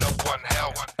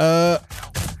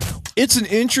 It's an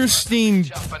interesting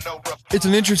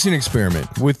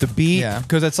experiment with the beat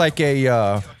because it's like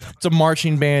It's a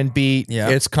marching band beat. Yeah.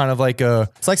 It's kind of like a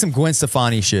It's like some Gwen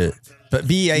Stefani shit, but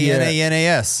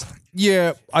BANANAS.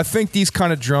 yeah. I think these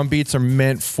kind of drum beats are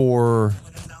meant for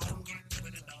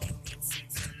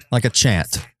Like a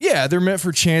chant. yeah, they're meant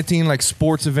for chanting, like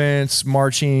sports events,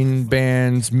 marching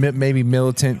bands, maybe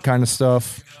militant kind of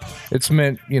stuff. It's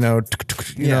meant, you know,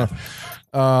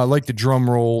 like the drum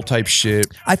roll type shit.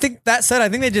 I think that said, I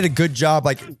think they did a good job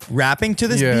like rapping to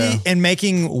this Yeah. beat and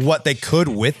making what they could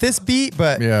with this beat,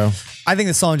 but Yeah. I think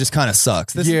the song just kind of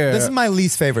sucks. This is my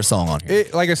least favorite song on here.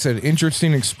 Like I said,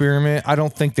 interesting experiment. I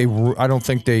don't think they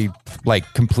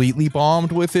like completely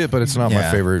bombed with it, but it's not my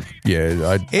Yeah. favorite.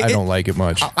 Yeah, I don't like it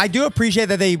much. I do appreciate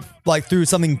that they like threw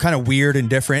something kind of weird and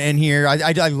different in here.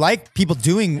 I like people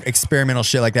doing experimental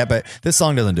shit like that, but this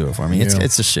song doesn't do it for me. It's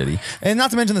just shitty. And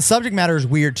not to mention the subject matter is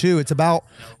weird too. It's about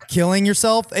killing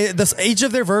yourself. Each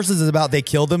of their verses is about they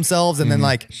killed themselves and then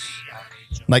like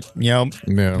you know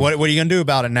what are you gonna do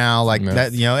about it now? Like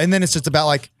that, you know. And then it's just about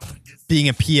like being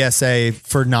a PSA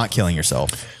for not killing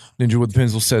yourself. Ninja with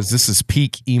Pencil says this is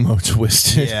peak emo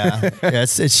twisted. Yeah,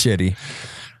 it's shitty.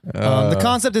 The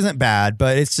concept isn't bad,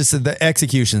 but it's just the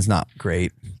execution's not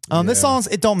great. This song's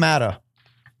 "It Don't Matter."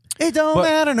 It don't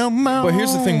matter no more. But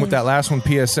here's the thing with that last one,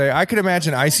 PSA. I could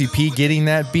imagine ICP getting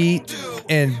that beat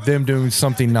and them doing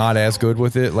something not as good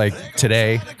with it, like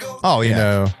today. Oh yeah, You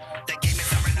know,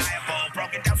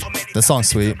 the song's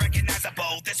sweet.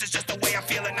 This is just the way I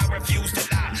feel and I refuse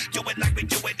to lie. Do it like we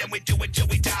do it and we do it till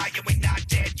we die and we not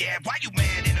dead. Yeah, why you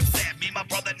mad and upset? Me, my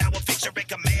brother, now a fixture and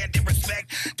command and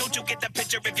respect. Don't you get the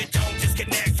picture if you don't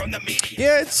disconnect from the media?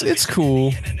 yeah, it's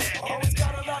cool.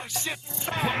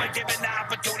 Woman given the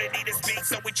opportunity to speak,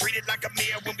 so we treat it like a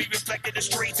mirror when we reflect in the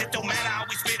streets. It don't matter how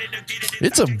we spit it or get it.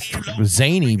 It's a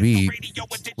zany beat.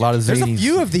 A lot of There's zany. a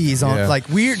few of these on Yeah. like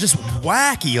weird, just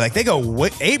wacky. Like they go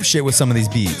ape shit with some of these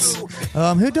beats.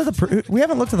 Who did we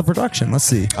haven't looked at the production. Let's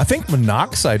see. I think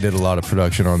Monoxide did a lot of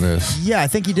production on this. Yeah, I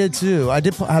think he did too. I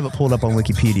did have it pulled up on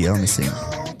Wikipedia. Let me see.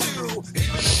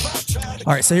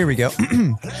 All right, so here we go.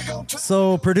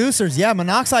 So producers, yeah,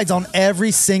 Monoxide's on every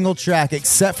single track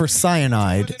except for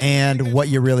Cyanide and What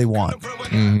You Really Want.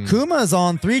 Kuma is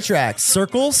on 3 tracks.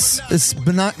 Circles is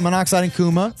Monoxide and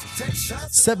Kuma.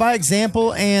 Set by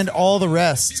Example and all the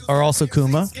rest are also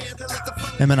Kuma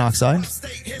and Monoxide.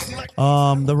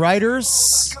 The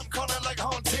writers,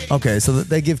 okay, so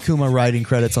they give Kuma writing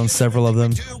credits on several of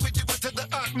them.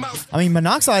 I mean,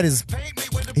 Monoxide is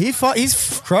he's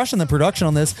crushing the production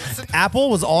on this. Apple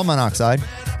was all Monoxide.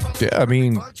 Yeah, I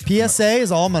mean, PSA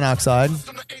is all Monoxide.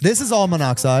 This is all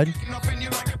Monoxide.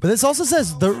 But this also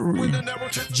says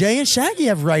Jay and Shaggy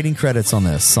have writing credits on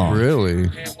this song. really?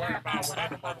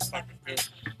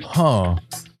 Huh.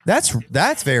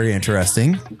 That's very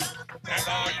interesting.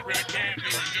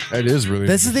 That is really.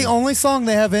 This is the only song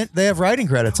they have writing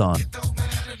credits on.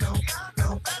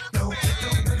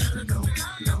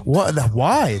 What?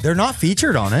 Why? They're not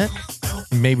featured on it.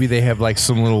 Maybe they have like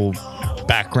some little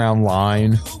background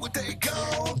line.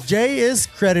 Jay is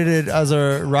credited as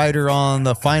a writer on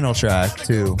the final track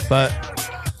too, but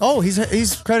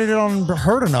he's credited on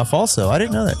Hurt Enough also. I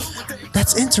didn't know that.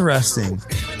 That's interesting.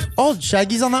 Oh,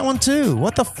 Shaggy's on that one too.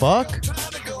 What the fuck?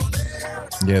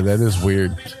 Yeah, that is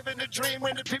weird.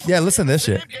 Yeah, listen to this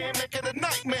shit.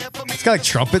 It's got like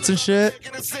trumpets and shit.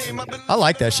 I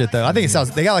like that shit though. I think it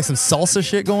sounds. They got like some salsa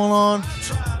shit going on.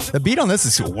 The beat on this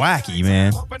is wacky,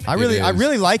 man. I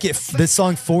really like it. This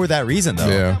song for that reason though.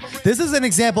 Yeah. This is an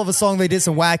example of a song they did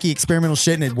some wacky experimental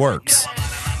shit and it works.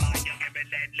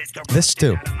 This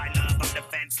too.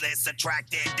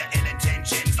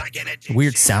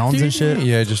 Weird sounds and shit.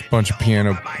 Yeah, just a bunch of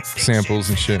piano samples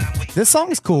and shit. This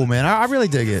song is cool, man. I really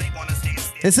dig it.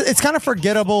 It's kind of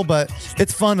forgettable, but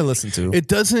it's fun to listen to. It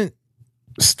doesn't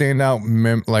stand out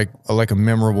like a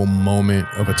memorable moment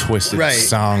of a twisted Right.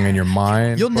 song in your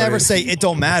mind. You'll but never it- say "It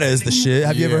Don't Matter" is the shit.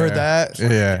 Have you ever heard that?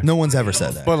 Yeah. No one's ever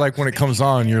said that. But like when it comes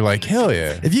on, you're like, hell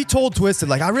yeah. If you told Twisted,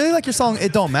 like, I really like your song,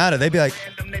 "It Don't Matter," they'd be like,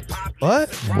 "What?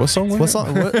 What song? was What it?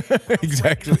 song? What?"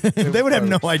 Exactly. They would have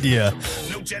no idea.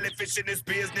 No jellyfish in this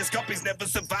business. Companies never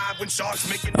survive when sharks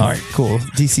make it. All right, cool.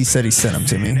 DC said he sent them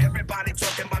to me. Everybody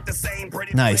talking about the same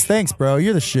pretty Nice. Thanks, bro.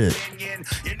 You're the shit. opinion.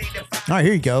 You need to All right,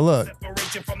 here you go. Look.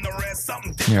 separation from the rest.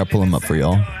 Something Here, I'll pull them up for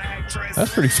y'all.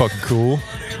 That's pretty fucking cool.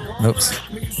 Oops.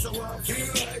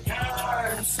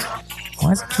 Why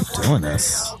does it keep doing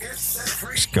this?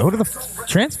 Just go to the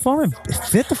transform and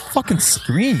fit the fucking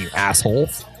screen, you asshole.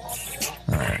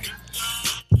 All right.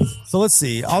 So let's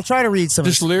see. I'll try to read some.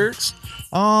 Just lyrics?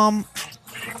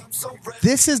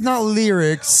 This is not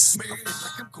lyrics.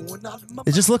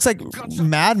 It just looks like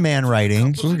madman writing.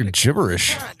 It's like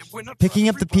gibberish. Picking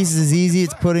up the pieces is easy.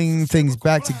 It's putting things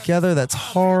back together that's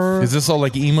hard. Is this all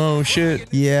like emo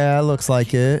shit? Yeah, it looks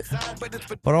like it.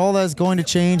 But all that's going to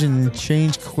change and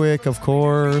change quick, of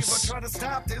course. A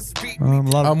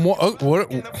lot of,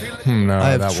 No, I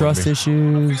have that trust wouldn't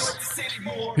issues.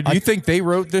 be. Do you think they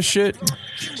wrote this shit?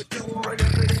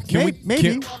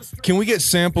 Maybe. Can we get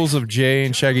samples of Jay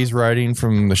and Shaggy's writing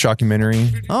from the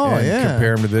Shockumentary? Oh, and yeah.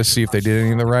 compare them to this, see if they did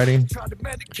any of the writing.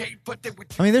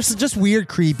 I mean, there's just weird,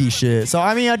 creepy shit. So,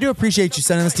 I mean, I do appreciate you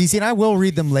sending this, DC, and I will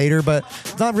read them later, but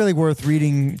it's not really worth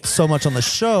reading so much on the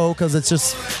show because it's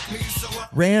just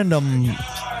random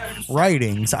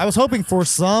writings. I was hoping for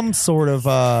some sort of,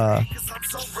 at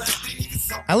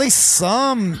least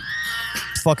some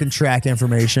fucking track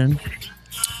information.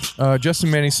 Justin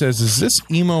Manny says, is this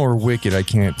emo or Wicked? I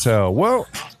can't tell. Well,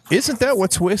 isn't that what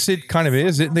Twisted kind of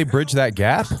is? Didn't they bridge that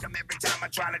gap?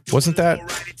 Wasn't that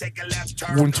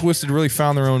when Twisted really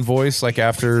found their own voice, like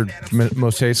after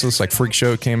Most Tasteless, like Freak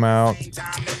Show came out?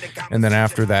 And then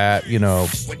after that, you know,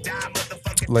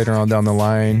 later on down the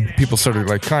line, people started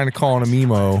like kind of calling them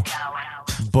emo.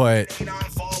 But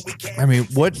I mean,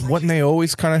 wasn't they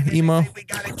always kind of emo?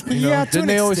 You know, Yeah, didn't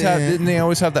they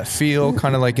always have that feel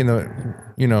kind of like in the,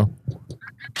 you know,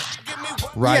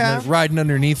 riding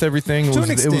underneath everything? It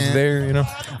was there, you know.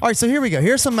 All right, so here we go.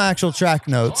 Here's some actual track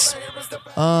notes.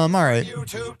 All right,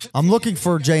 I'm looking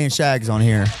for Jay and Shags on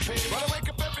here.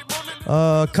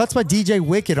 Cuts by DJ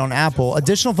Wicked on Apple.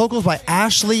 Additional vocals by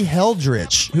Ashley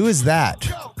Heldrich. Who is that?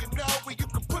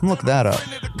 Look that up.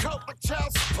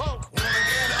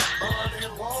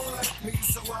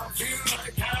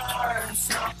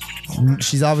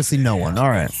 She's obviously no one. All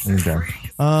right. Okay.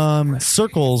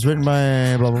 Circles written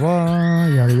by blah blah blah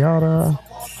yada yada.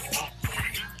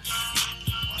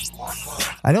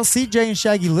 I don't see Jay and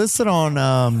Shaggy listed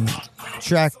on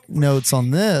track notes on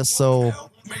this, so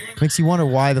makes you wonder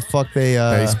why the fuck they.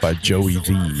 Based by Joey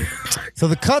V. So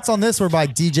the cuts on this were by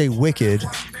DJ Wicked.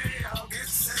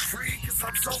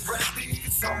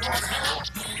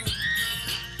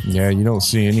 Yeah, you don't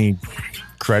see any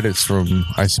credits from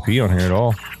ICP on here at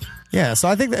all. Yeah, so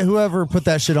I think that whoever put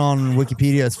that shit on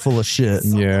Wikipedia is full of shit.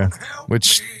 Yeah,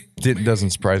 which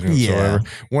doesn't surprise me whatsoever.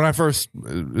 When I first,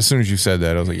 as soon as you said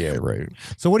that, I was like, yeah, right.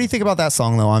 So what do you think about that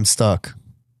song, though? I'm Stuck.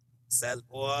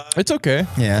 It's okay.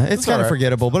 Yeah, it's kind of all right.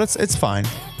 forgettable, but it's fine.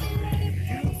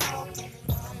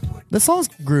 The song's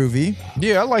groovy.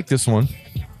 Yeah, I like this one.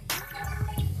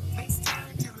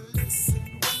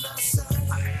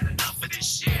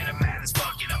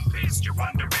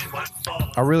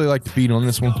 I really like the beat on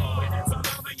this one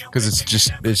because it's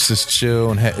just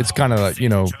chill and it's kind of like, you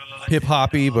know, hip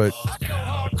hoppy, but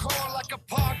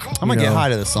I'm gonna get high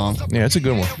to this song. yeah, it's a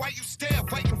good one.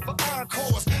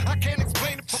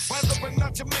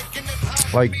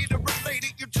 Like,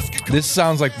 this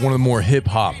sounds like one of the more hip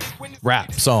hop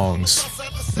rap songs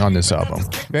on this album.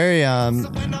 Very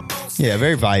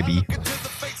very vibey.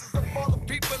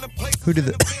 Who did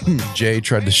the Jay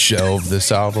tried to shelve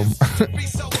this album.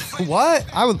 what?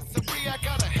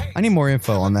 I need more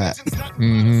info on that.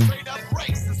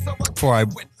 Before I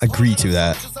agree to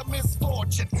that.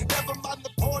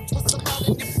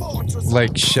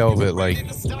 Like shelve it, like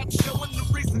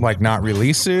not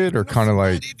release it, or kind of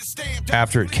like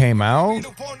after it came out,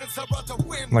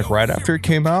 like right after it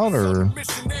came out, or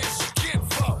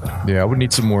yeah, I would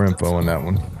need some more info on that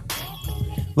one.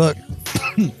 Look,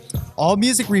 All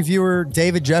Music reviewer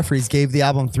David Jeffries gave the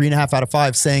album 3.5 out of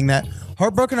 5, saying that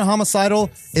Heartbroken and Homicidal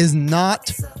is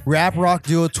not rap rock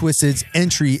duo Twisted's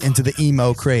entry into the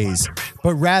emo craze,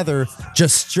 but rather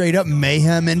just straight up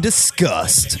mayhem and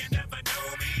disgust.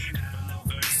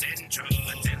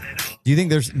 Do you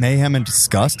think there's mayhem and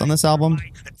disgust on this album?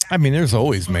 I mean, there's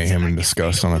always mayhem and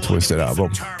disgust on a Twisted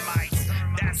album.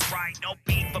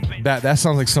 That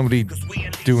sounds like somebody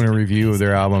doing a review of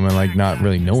their album and like not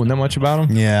really knowing that much about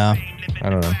them. Yeah. I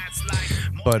don't know.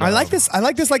 But I like this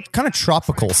like kind of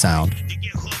tropical sound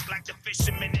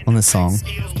on this song.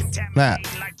 That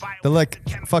the like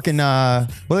fucking what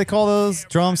do they call those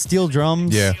drums? Steel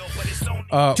drums? Yeah.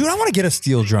 Dude, I want to get a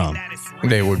steel drum.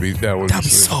 That would be That'd be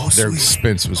so They're sweet.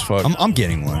 expensive as fuck. I'm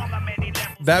getting one.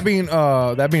 That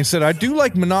being said, I do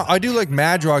like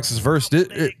Madrox's verse.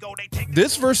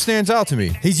 This verse stands out to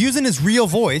me. He's using his real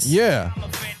voice. Yeah,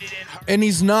 and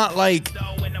he's not like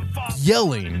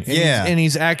yelling. And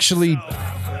he's actually.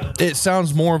 It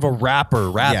sounds more of a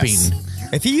rapper rapping. Yes.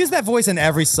 If he used that voice in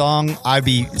every song, I'd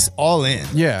be all in.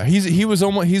 Yeah, he's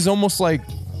almost like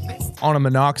on a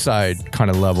Monoxide kind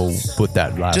of level with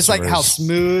that last Just like verse. how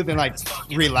smooth and like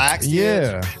relaxed. he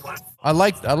is. Yeah. I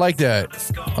like that. I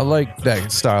like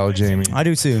that style of Jamie. I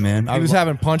do too, man. He was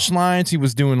having punchlines. He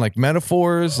was doing like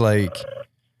metaphors. Like,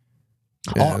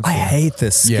 yeah, I hate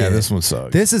this skit. yeah, this one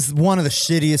sucks. This is one of the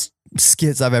shittiest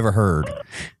skits I've ever heard.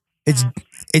 It's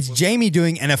Jamie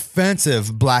doing an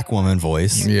offensive black woman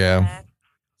voice. Yeah.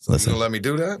 You Listen. gonna let me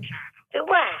do that? Do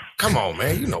what? Come on,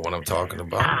 man. You know what I'm talking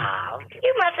about. Oh,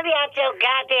 you must be out your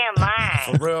goddamn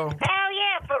mind. For real? Hell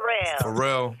yeah, for real. For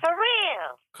real? For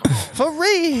real. For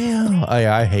real.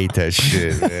 I hate that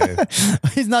shit, man.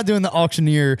 He's not doing the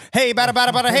auctioneer. Hey, bada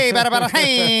bada bada. Hey, bada bada.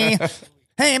 Hey.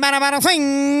 Hey, bada bada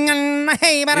sing.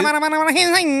 Hey, bada bada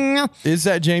bada sing. Is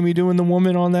that Jamie doing the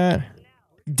woman on that?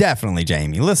 Definitely,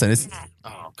 Jamie. Listen, it's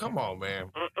Oh, come on, man.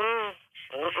 Mm-mm.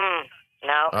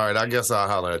 No. All right, I guess I'll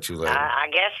holler at you later. I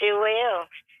guess you will.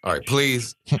 All right,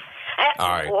 please. All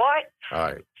right. What? All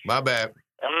right. My bad.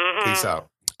 Peace out.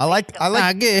 I like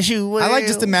guess you will. I like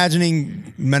just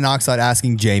imagining Monoxide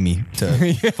asking Jamie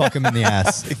to fuck him in the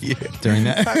ass during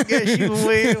that. I guess you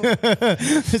will.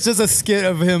 It's just a skit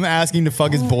of him asking to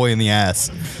fuck his boy in the ass.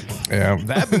 Yeah.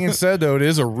 That being said, though, it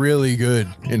is a really good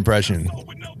impression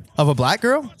Of a black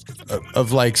girl?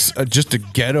 of like just a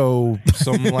ghetto,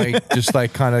 some like just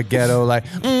like kind of ghetto, like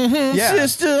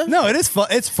sister. No, it is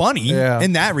it's funny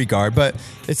in that regard, but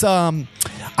it's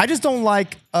I just don't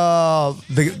like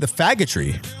the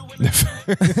faggotry.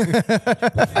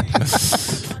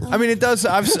 I mean, it does.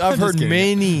 I've heard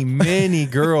many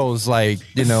girls like,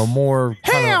 you know, more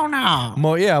Hell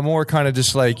no. more kind of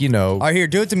just like, you know, All right, here,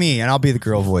 do it to me, and I'll be the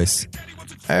girl voice.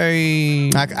 hey,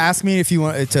 Ask me if you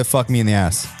want to fuck me in the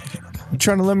ass. you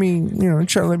trying to let me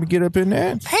get up in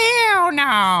there? Hell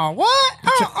no. What?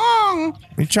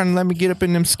 You trying to let me get up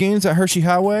in them skins at Hershey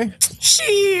Highway?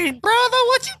 Shit, brother,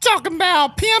 what you talking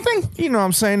about? Pimping? You know what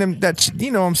I'm saying?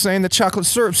 The chocolate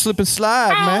syrup slip and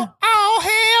slide, man.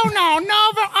 Oh, hell no.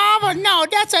 No,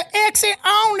 that's an exit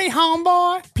only,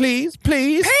 homeboy. Please.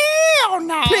 Hell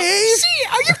no. Please?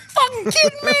 Shit, are you fucking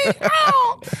kidding me?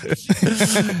 Oh.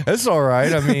 That's all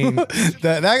right. I mean,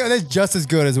 That's just as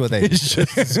good as what they it's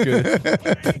just as good.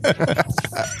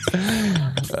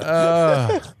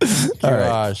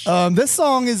 Gosh. This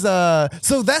song is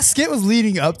so that skit was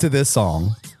leading up to this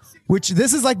song, which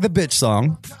this is like the bitch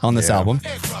song on this album.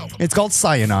 It's called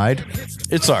Cyanide.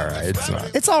 It's all right. It's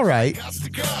not. It's all right.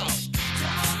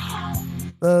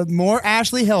 More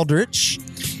Ashley Heldrich.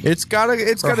 It's got a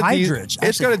Hydrich,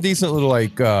 it's got a decent little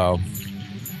like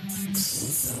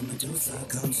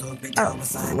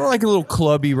more like a little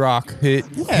clubby rock hit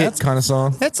kind of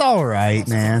song. It's all right,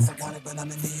 man.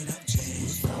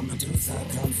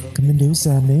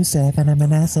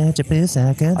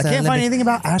 I can't find anything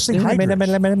about Ashley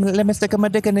Heldrich. Let me stick my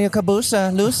dick in your caboose,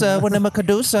 Lusa, when I'm a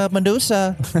cadusa,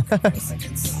 Medusa.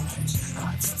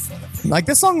 Like,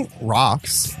 this song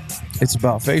rocks. It's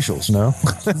about facials, no?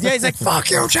 Yeah, he's like,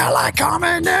 fuck you till I come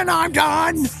and then I'm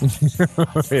done.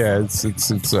 Yeah,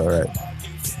 it's all right.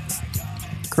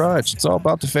 Crutch, it's all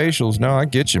about the facials. No, I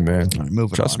get you, man.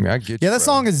 Trust me, I get you. Yeah, that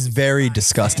song is very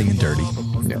disgusting and dirty.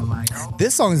 Yeah.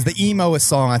 This song is the emoest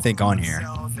song I think on here,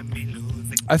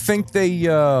 I think they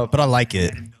but I like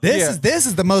it. This Yeah.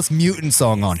 is the most mutant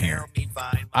song on here.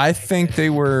 I think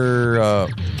they were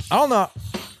I don't know.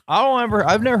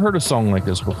 I've never heard a song like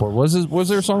this before. Was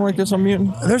there a song like this on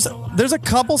Mutant? There's a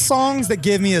couple songs that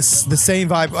give me the same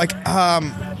vibe. Like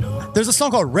there's a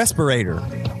song called Respirator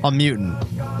on Mutant.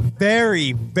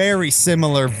 Very, very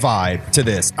similar vibe to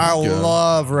this. I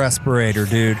love Respirator,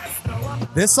 dude.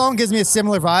 This song gives me a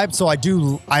similar vibe, so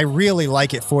I really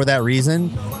like it for that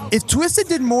reason. If Twisted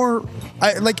did more,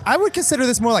 I would consider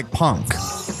this more like punk.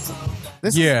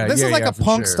 This is like a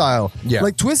punk style. Yeah.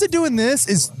 Like Twisted doing this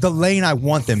is the lane I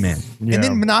want them in. Yeah. And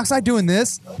then Monoxide doing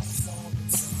this,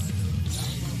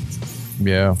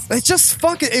 Yeah. it's just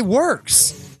it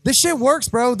works. This shit works,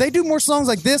 bro. They do more songs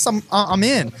like this, I'm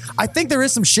in. I think there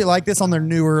is some shit like this on their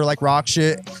newer like rock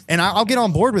shit, and I'll get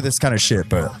on board with this kind of shit,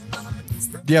 but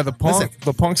Yeah, the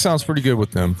punk sounds pretty good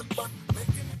with them.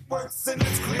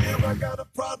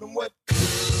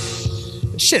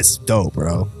 this shit's dope,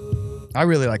 bro. I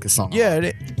really like this song.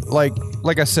 Yeah, like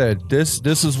I said, this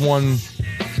is one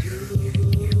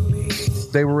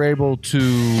they were able to,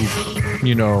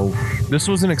 you know, this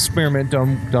was an experiment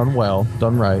done well,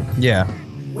 done right. Yeah.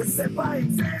 I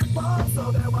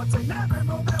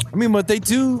mean, but they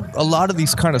do a lot of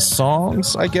these kind of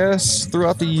songs, I guess,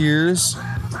 throughout the years.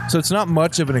 So it's not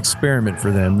much of an experiment for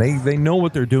them. They know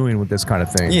what they're doing with this kind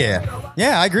of thing.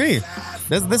 Yeah, I agree.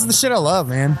 This is the shit I love,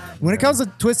 man. When it comes to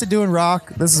Twisted doing rock,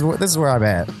 this is where I'm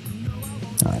at.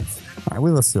 All right,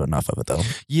 we listened to enough of it though.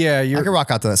 Yeah, I could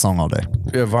rock out to that song all day.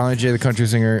 Yeah, Violent J, the country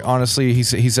singer. Honestly, he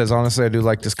says, honestly, I do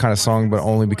like this kind of song, but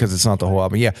only because it's not the whole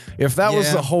album. Yeah, if that was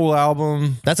Yeah. the whole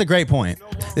album, That's a great point.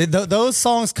 Those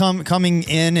songs coming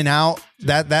in and out,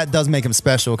 that does make them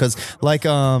special. Because like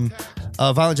Violent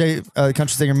J, country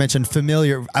singer, mentioned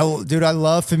Familiar. I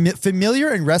love Familiar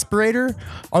and Respirator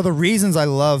are the reasons I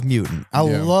love Mutant. I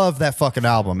love that fucking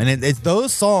album, and it's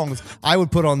those songs I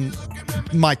would put on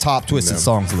my top Twisted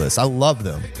songs list. I love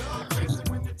them.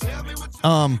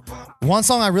 One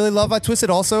song I really love by Twisted,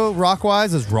 also rock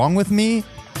wise, is "Wrong with Me,"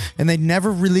 and they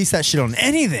never released that shit on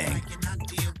anything.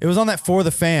 It was on that For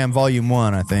the Fam Volume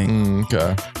 1, I think.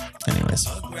 okay. Anyways.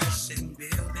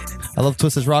 I love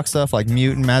Twisted's rock stuff like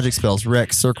Mutant, Magic Spells,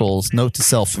 Rex, Circles, Note to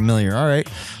Self, Familiar. All right.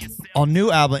 On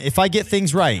new album, If I Get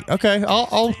Things Right. Okay,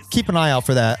 I'll keep an eye out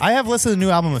for that. I have listened to the new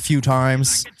album a few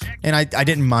times, and I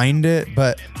didn't mind it,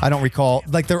 but I don't recall.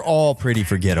 Like, they're all pretty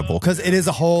forgettable because it is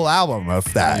a whole album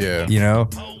of that. Yeah. You know?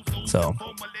 So,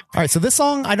 all right. So this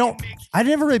song, I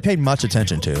never really paid much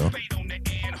attention to.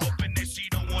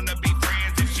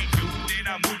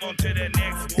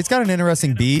 It's got an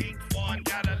interesting beat.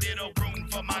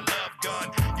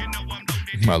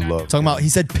 I love. Talking about, he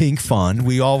said pink fun.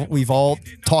 We've all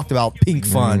talked about pink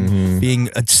fun being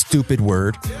a stupid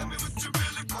word.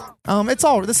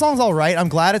 The song's all right. I'm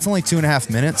glad it's only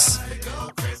 2.5 minutes.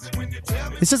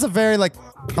 It's just a very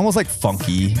almost like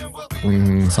funky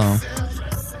song.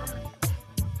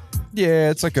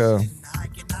 Yeah, it's like a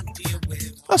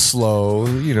slow,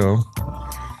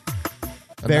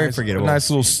 Very forgettable. A nice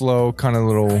little slow, kind of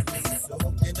little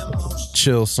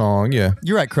chill song. Yeah.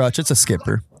 You're right, Crutch. It's a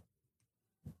skipper.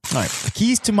 All right. The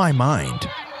Keys to My Mind.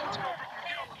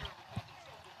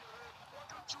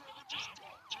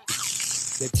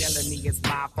 They're telling me it's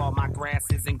my fault, my grass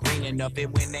isn't green enough.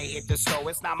 And when they hit the store,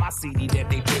 it's not my CD that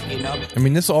they picking up. I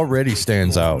mean, this already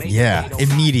stands out. Yeah,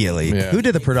 immediately. Yeah. Who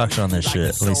did the production on this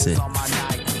shit? Let me see.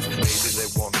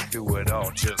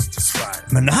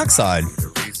 Monoxide.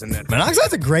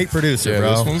 Monoxide's a great producer, Yeah,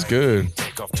 bro. this one's good.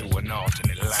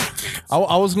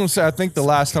 I was going to say, I think the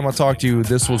last time I talked to you,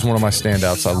 this was one of my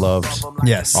standouts I loved.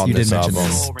 Yes, on you did this mention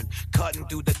album.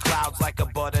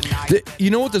 this.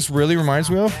 You know what this really reminds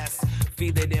me of?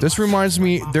 This reminds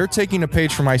me, they're taking a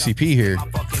page from ICP here.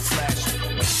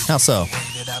 How so?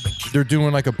 They're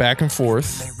doing like a back and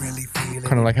forth,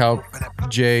 kind of like how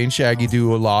Jay and Shaggy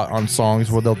do a lot on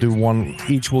songs where they'll do one,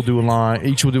 each will do a line,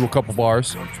 each will do a couple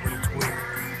bars.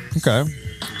 Okay.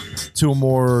 To a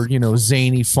more,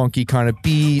 zany, funky kind of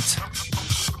beat.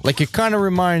 Like, it kind of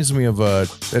reminds me of an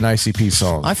ICP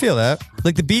song. I feel that.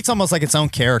 Like, the beat's almost like its own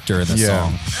character in this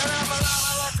song.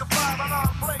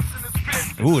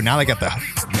 Ooh, now they got the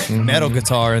metal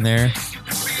guitar in there.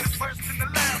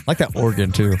 I like that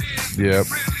organ, too. Yep.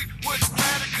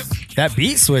 That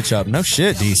beat switch up. No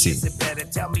shit, DC.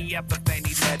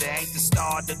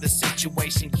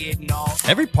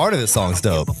 Every part of this song is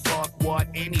dope.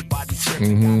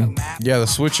 Yeah, the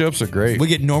switch ups are great. We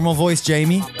get normal voice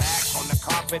Jamie.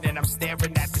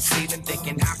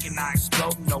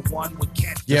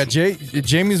 Yeah,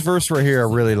 Jamie's verse right here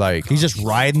I really like. He's just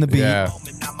riding the beat. Yeah.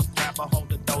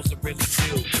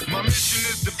 My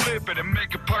mission is to flip it and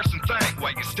make a person think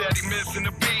while you steady missing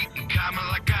the beat and coming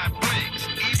like I blinks.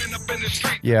 Even up in the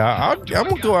street. Yeah, I'm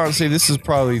going to go out and say this is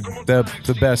probably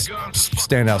the best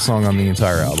standout song on the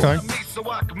entire album.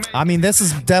 Okay. I mean, this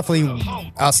is definitely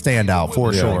a standout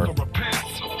for sure.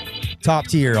 Top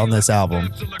tier on this album.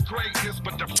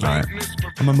 All right.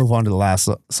 I'm going to move on to the last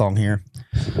song here.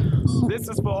 This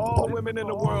is for all women in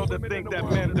the world that think that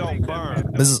men don't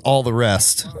burn. This is All the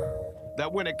Rest.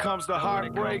 That when it comes to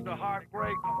heartbreak,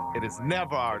 it is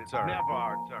never our turn.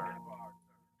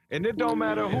 And it don't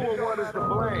matter who or what is to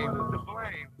blame.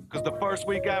 Because the first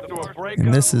week after a breakup,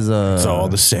 And this is It's all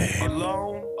the same.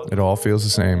 alone, It all feels the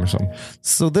same or something.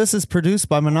 So this is produced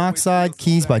by Monoxide,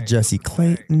 keys by Jesse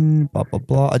Clayton, blah blah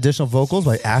blah. Additional vocals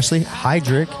by Ashley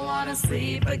Heydrich.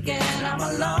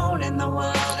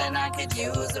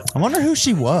 I wonder who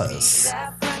she was.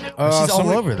 She's all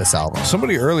somebody- over this album.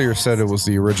 Somebody earlier said it was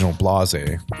the original Blase.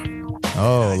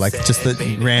 Oh, like just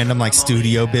the random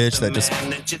studio bitch that just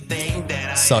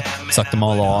sucked them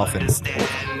all off and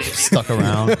stuck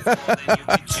around.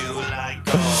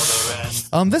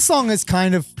 This song is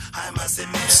kind of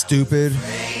stupid.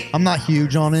 I'm not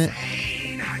huge on it.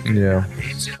 Yeah,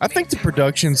 I think the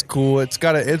production's cool. It's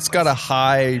got a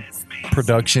high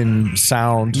production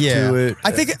sound to it.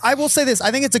 I will say this.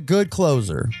 I think it's a good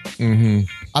closer. Mm-hmm.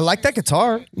 I like that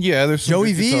guitar. Yeah, there's some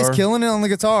Joey good V guitar. is killing it on the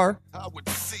guitar. I would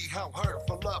see how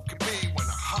hurtful love can be when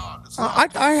the heart is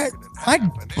I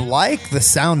like the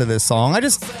sound of this song.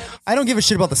 I don't give a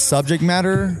shit about the subject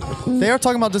matter. They are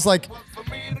talking about just like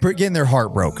getting their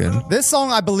heart broken. This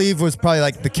song, I believe, was probably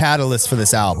like the catalyst for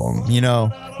this album. You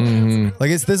know,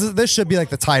 like this should be like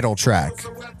the title track.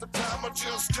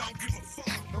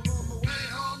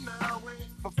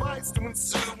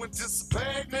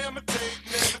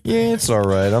 Yeah, it's all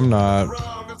right. I'm not.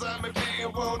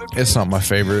 It's not my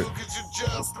favorite.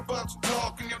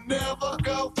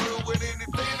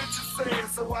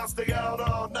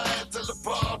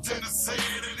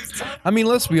 I mean,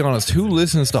 let's be honest. Who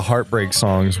listens to heartbreak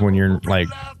songs when you're like,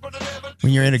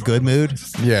 When you're in a good mood?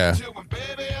 yeah,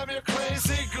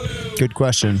 Good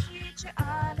question.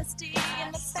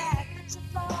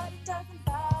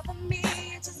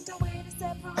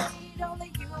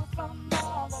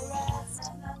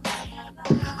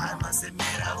 I must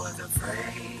admit I was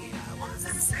afraid, I was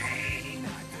insane.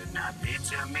 I could not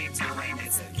picture me doing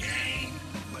this again.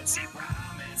 But she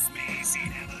promised me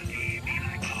she'd never leave me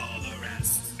like all the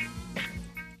rest.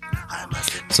 I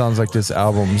must admit sounds like this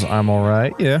album's "I'm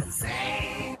Alright." Yeah,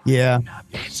 Yeah.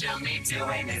 picture me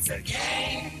doing this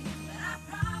again. I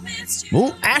promised you.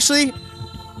 Well, Ashley.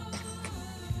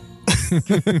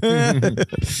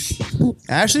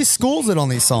 Ashley schools it on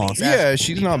these songs. yeah,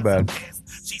 she's not bad.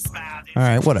 She smiled All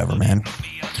right, whatever, man.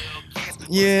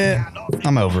 Yeah,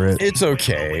 I'm over it. it's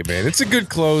okay, man. It's a good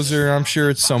closer. I'm sure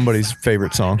it's somebody's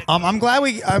favorite song. I'm glad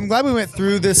we went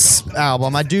through this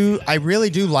album. I really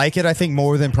do like it. I think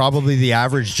more than probably the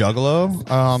average Juggalo.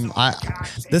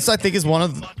 I think is one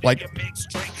of like.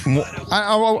 No,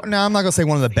 I'm not gonna say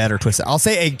one of the better Twisted. I'll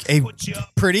say a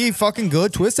pretty fucking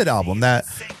good Twisted album that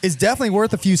is definitely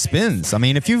worth a few spins. I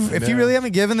mean, if you really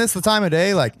haven't given this the time of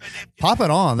day, like pop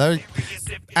it on.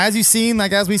 As you've seen,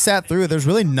 like as we sat through it, there's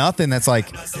really nothing that's like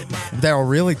that'll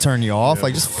really turn you off.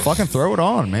 Like just fucking throw it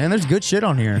on, man. There's good shit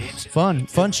on here. Fun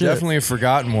shit. Definitely a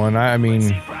forgotten one. I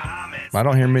mean, I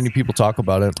don't hear many people talk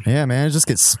about it. Yeah, man. It just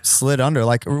gets slid under.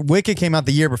 Like Wicked came out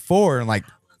the year before and like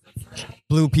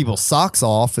blew people's socks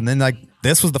off, and then like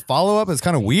this was the follow up. It's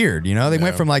kind of weird, you know. They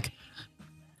went from like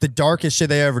the darkest shit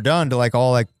they ever done to like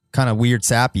all like kind of weird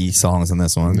sappy songs in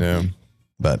this one. Yeah,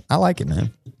 But I like it,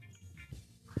 man.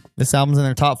 This album's in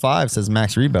their top 5, says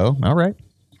Max Rebo. All right.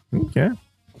 okay.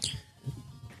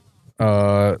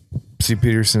 C.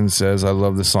 Peterson says, "I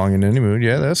love the song in any mood."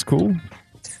 Yeah, that's cool.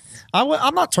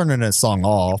 I'm not turning this song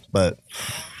off, but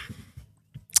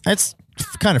it's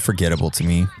kind of forgettable to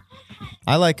me.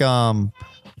 I like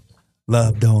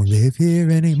Love don't live here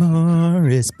anymore.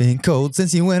 It's been cold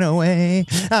since you went away.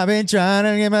 I've been trying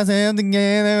to get myself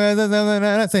together. Something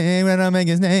that I say when I make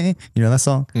his name. You know that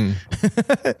song?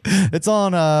 It's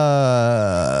on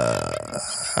I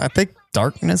think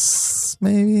Darkness,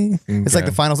 maybe. It's like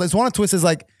the final. It's one of Twisted's.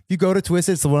 Like if you go to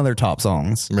Twisted, it's one of their top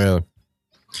songs. Really.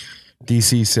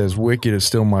 DC says Wicked is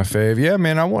still my fave. Yeah,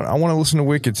 man, I want to listen to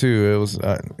Wicked too. It was,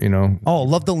 you know. Oh,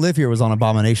 Love Don't Live Here was on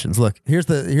Abominations. Look, here's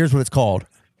what it's called.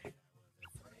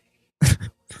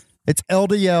 It's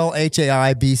LDL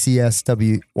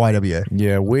HAIBCSWYWA.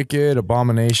 Yeah, Wicked,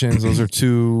 Abominations. Those are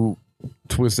two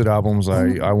Twisted albums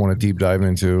I want to deep dive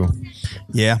into.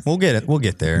 Yeah, we'll get it. We'll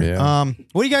get there. Yeah.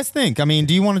 What do you guys think? I mean,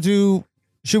 do you want to do?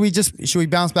 Should we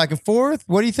bounce back and forth?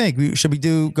 What do you think? Should we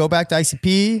go back to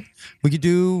ICP? We could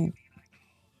do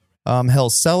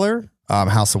Hell's Cellar,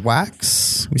 House of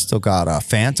Wax. We still got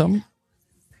Phantom.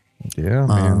 Yeah,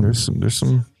 man. There's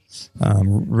some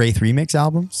Wraith remix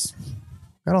albums.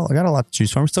 I got a lot to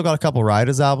choose from. We still got a couple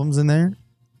Riders albums in there.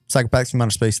 Psychopathics from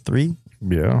Outer Space 3.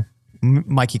 Yeah.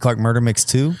 Mikey Clark Murder Mix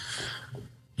 2.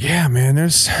 Yeah, man.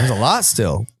 There's a lot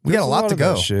still. We got a lot to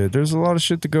go. Shit. There's a lot of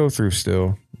shit to go through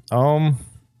still.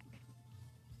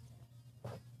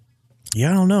 Yeah,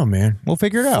 I don't know, man. We'll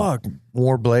figure it out. Fuck.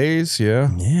 More Blaze,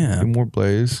 yeah. Yeah. Do more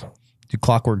Blaze. Do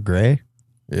Clockwork Gray.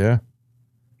 Yeah.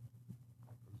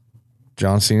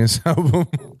 John Cena's album.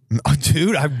 Oh,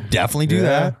 dude, I definitely do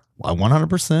that.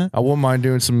 100%. I wouldn't mind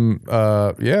doing some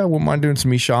I wouldn't mind doing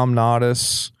some Isham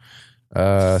Nodis.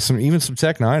 Some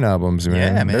Tech 9 albums, man.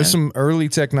 Yeah, man. There's some early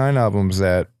Tech 9 albums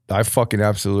that I fucking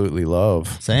absolutely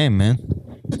love. Same, man.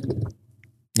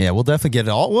 Yeah, we'll definitely get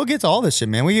it all. We'll get to all this shit,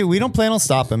 man. We don't plan on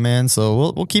stopping, man.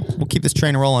 So we'll keep this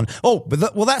train rolling. Oh, but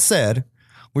that said,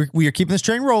 we are keeping this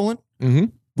train rolling. Mm-hmm.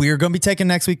 We are going to be taking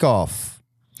next week off.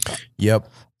 Yep.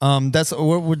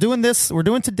 We're doing this. We're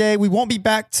doing today. We won't be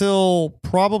back till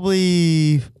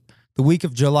probably the week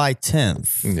of July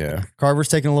 10th. Yeah. Carver's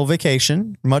taking a little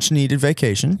vacation, much needed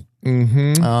vacation.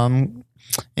 Mm-hmm.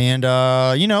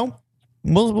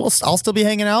 I'll still be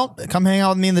hanging out. Come hang out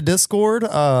with me in the Discord.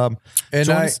 And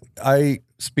I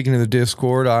speaking of the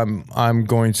Discord, I'm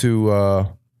going to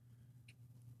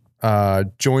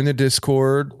Join the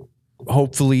Discord.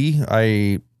 Hopefully,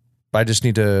 I just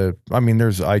need to. I mean,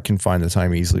 I can find the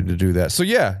time easily to do that. So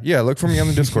yeah. Look for me on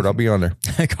the Discord. I'll be on there.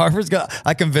 Carver's got.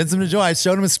 I convinced him to join. I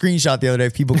showed him a screenshot the other day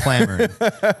of people clamoring.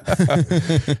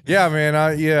 Yeah, man.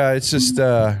 It's just.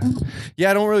 I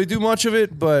don't really do much of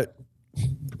it, but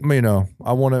you know,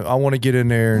 I want to get in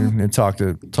there and talk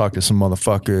to some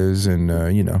motherfuckers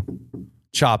and you know,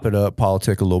 chop it up,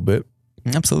 politic a little bit.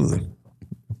 Absolutely.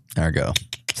 There we go.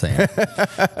 Saying.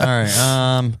 All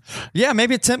right. Yeah,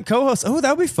 maybe a temp co-host. Oh,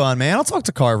 that would be fun, man. I'll talk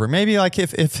to Carver. Maybe like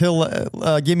if he'll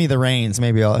give me the reins,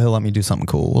 maybe he'll let me do something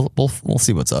cool. We'll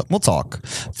see what's up. We'll talk.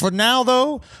 For now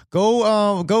though,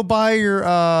 go buy your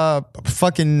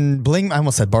fucking Bling. I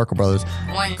almost said Barker Brothers.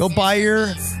 Go buy your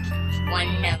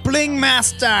Bling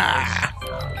Master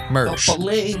merch. The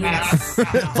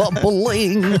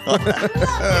bling.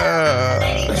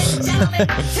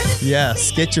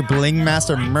 Yes, get your Bling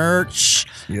Master merch.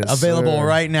 Yes, available sir.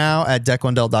 right now at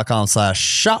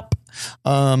deckwendell.com/shop.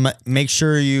 Make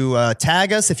sure you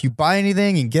tag us if you buy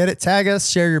anything and get it. Tag us,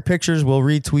 share your pictures. We'll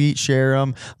retweet, share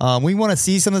them. We want to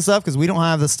see some of the stuff because we don't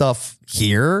have the stuff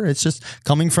here. It's just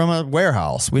coming from a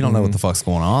warehouse. We don't know what the fuck's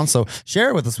going on. So share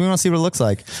it with us. We want to see what it looks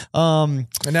like. And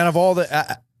out of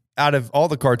all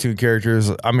the cartoon characters,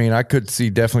 I mean, I could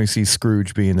definitely see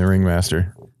Scrooge being the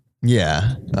ringmaster.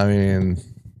 Yeah. I mean,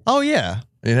 oh yeah.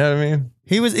 You know what I mean?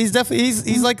 He's definitely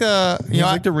he's like a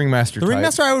like the ringmaster. The type.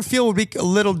 ringmaster I would feel would be a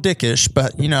little dickish,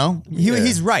 but you know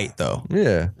he's right though.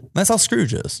 Yeah, that's how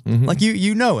Scrooge is. Like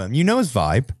you know him, you know his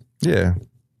vibe. Yeah,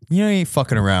 you know he ain't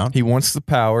fucking around. He wants the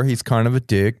power. He's kind of a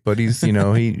dick, but he's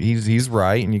he's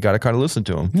right, and you got to kind of listen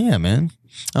to him. Yeah, man.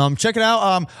 Check it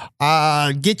out.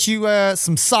 Get you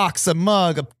some socks, a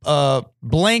mug, a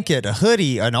blanket, a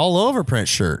hoodie, an all over print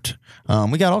shirt.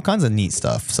 We got all kinds of neat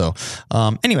stuff. So,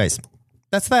 anyways,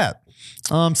 that's that.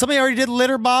 Somebody already did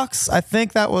litter box. I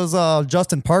think that was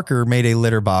Justin Parker made a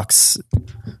litter box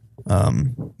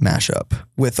mashup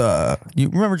with you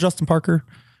remember Justin Parker?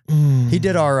 He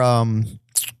did our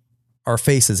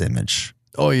faces image.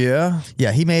 Oh yeah,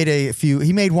 yeah. He made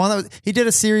he made one that he did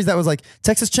a series that was like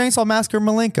Texas Chainsaw Massacre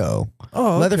Malenko. Oh,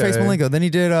 okay. Leatherface Malenko. Then he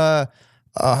did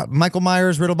Michael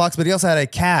Myers Riddle box, but he also had a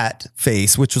cat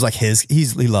face, which was like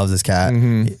he loves his cat.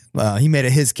 He made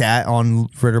his cat on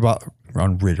Ritter box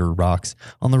on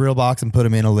the real box and put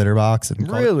him in a litter box and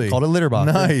called it litter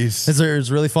box. Nice. It's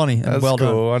really funny. That's well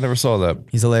cool. done. I never saw that.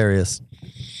 He's hilarious.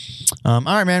 All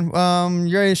right, man.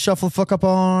 You ready to shuffle the fuck up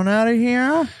on out of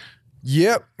here?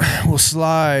 Yep. We'll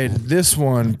slide this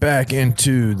one back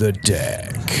into the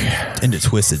deck. Into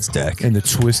Twisted's deck. In the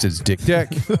Twisted's dick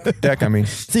deck. I mean.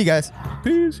 See you guys.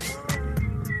 Peace.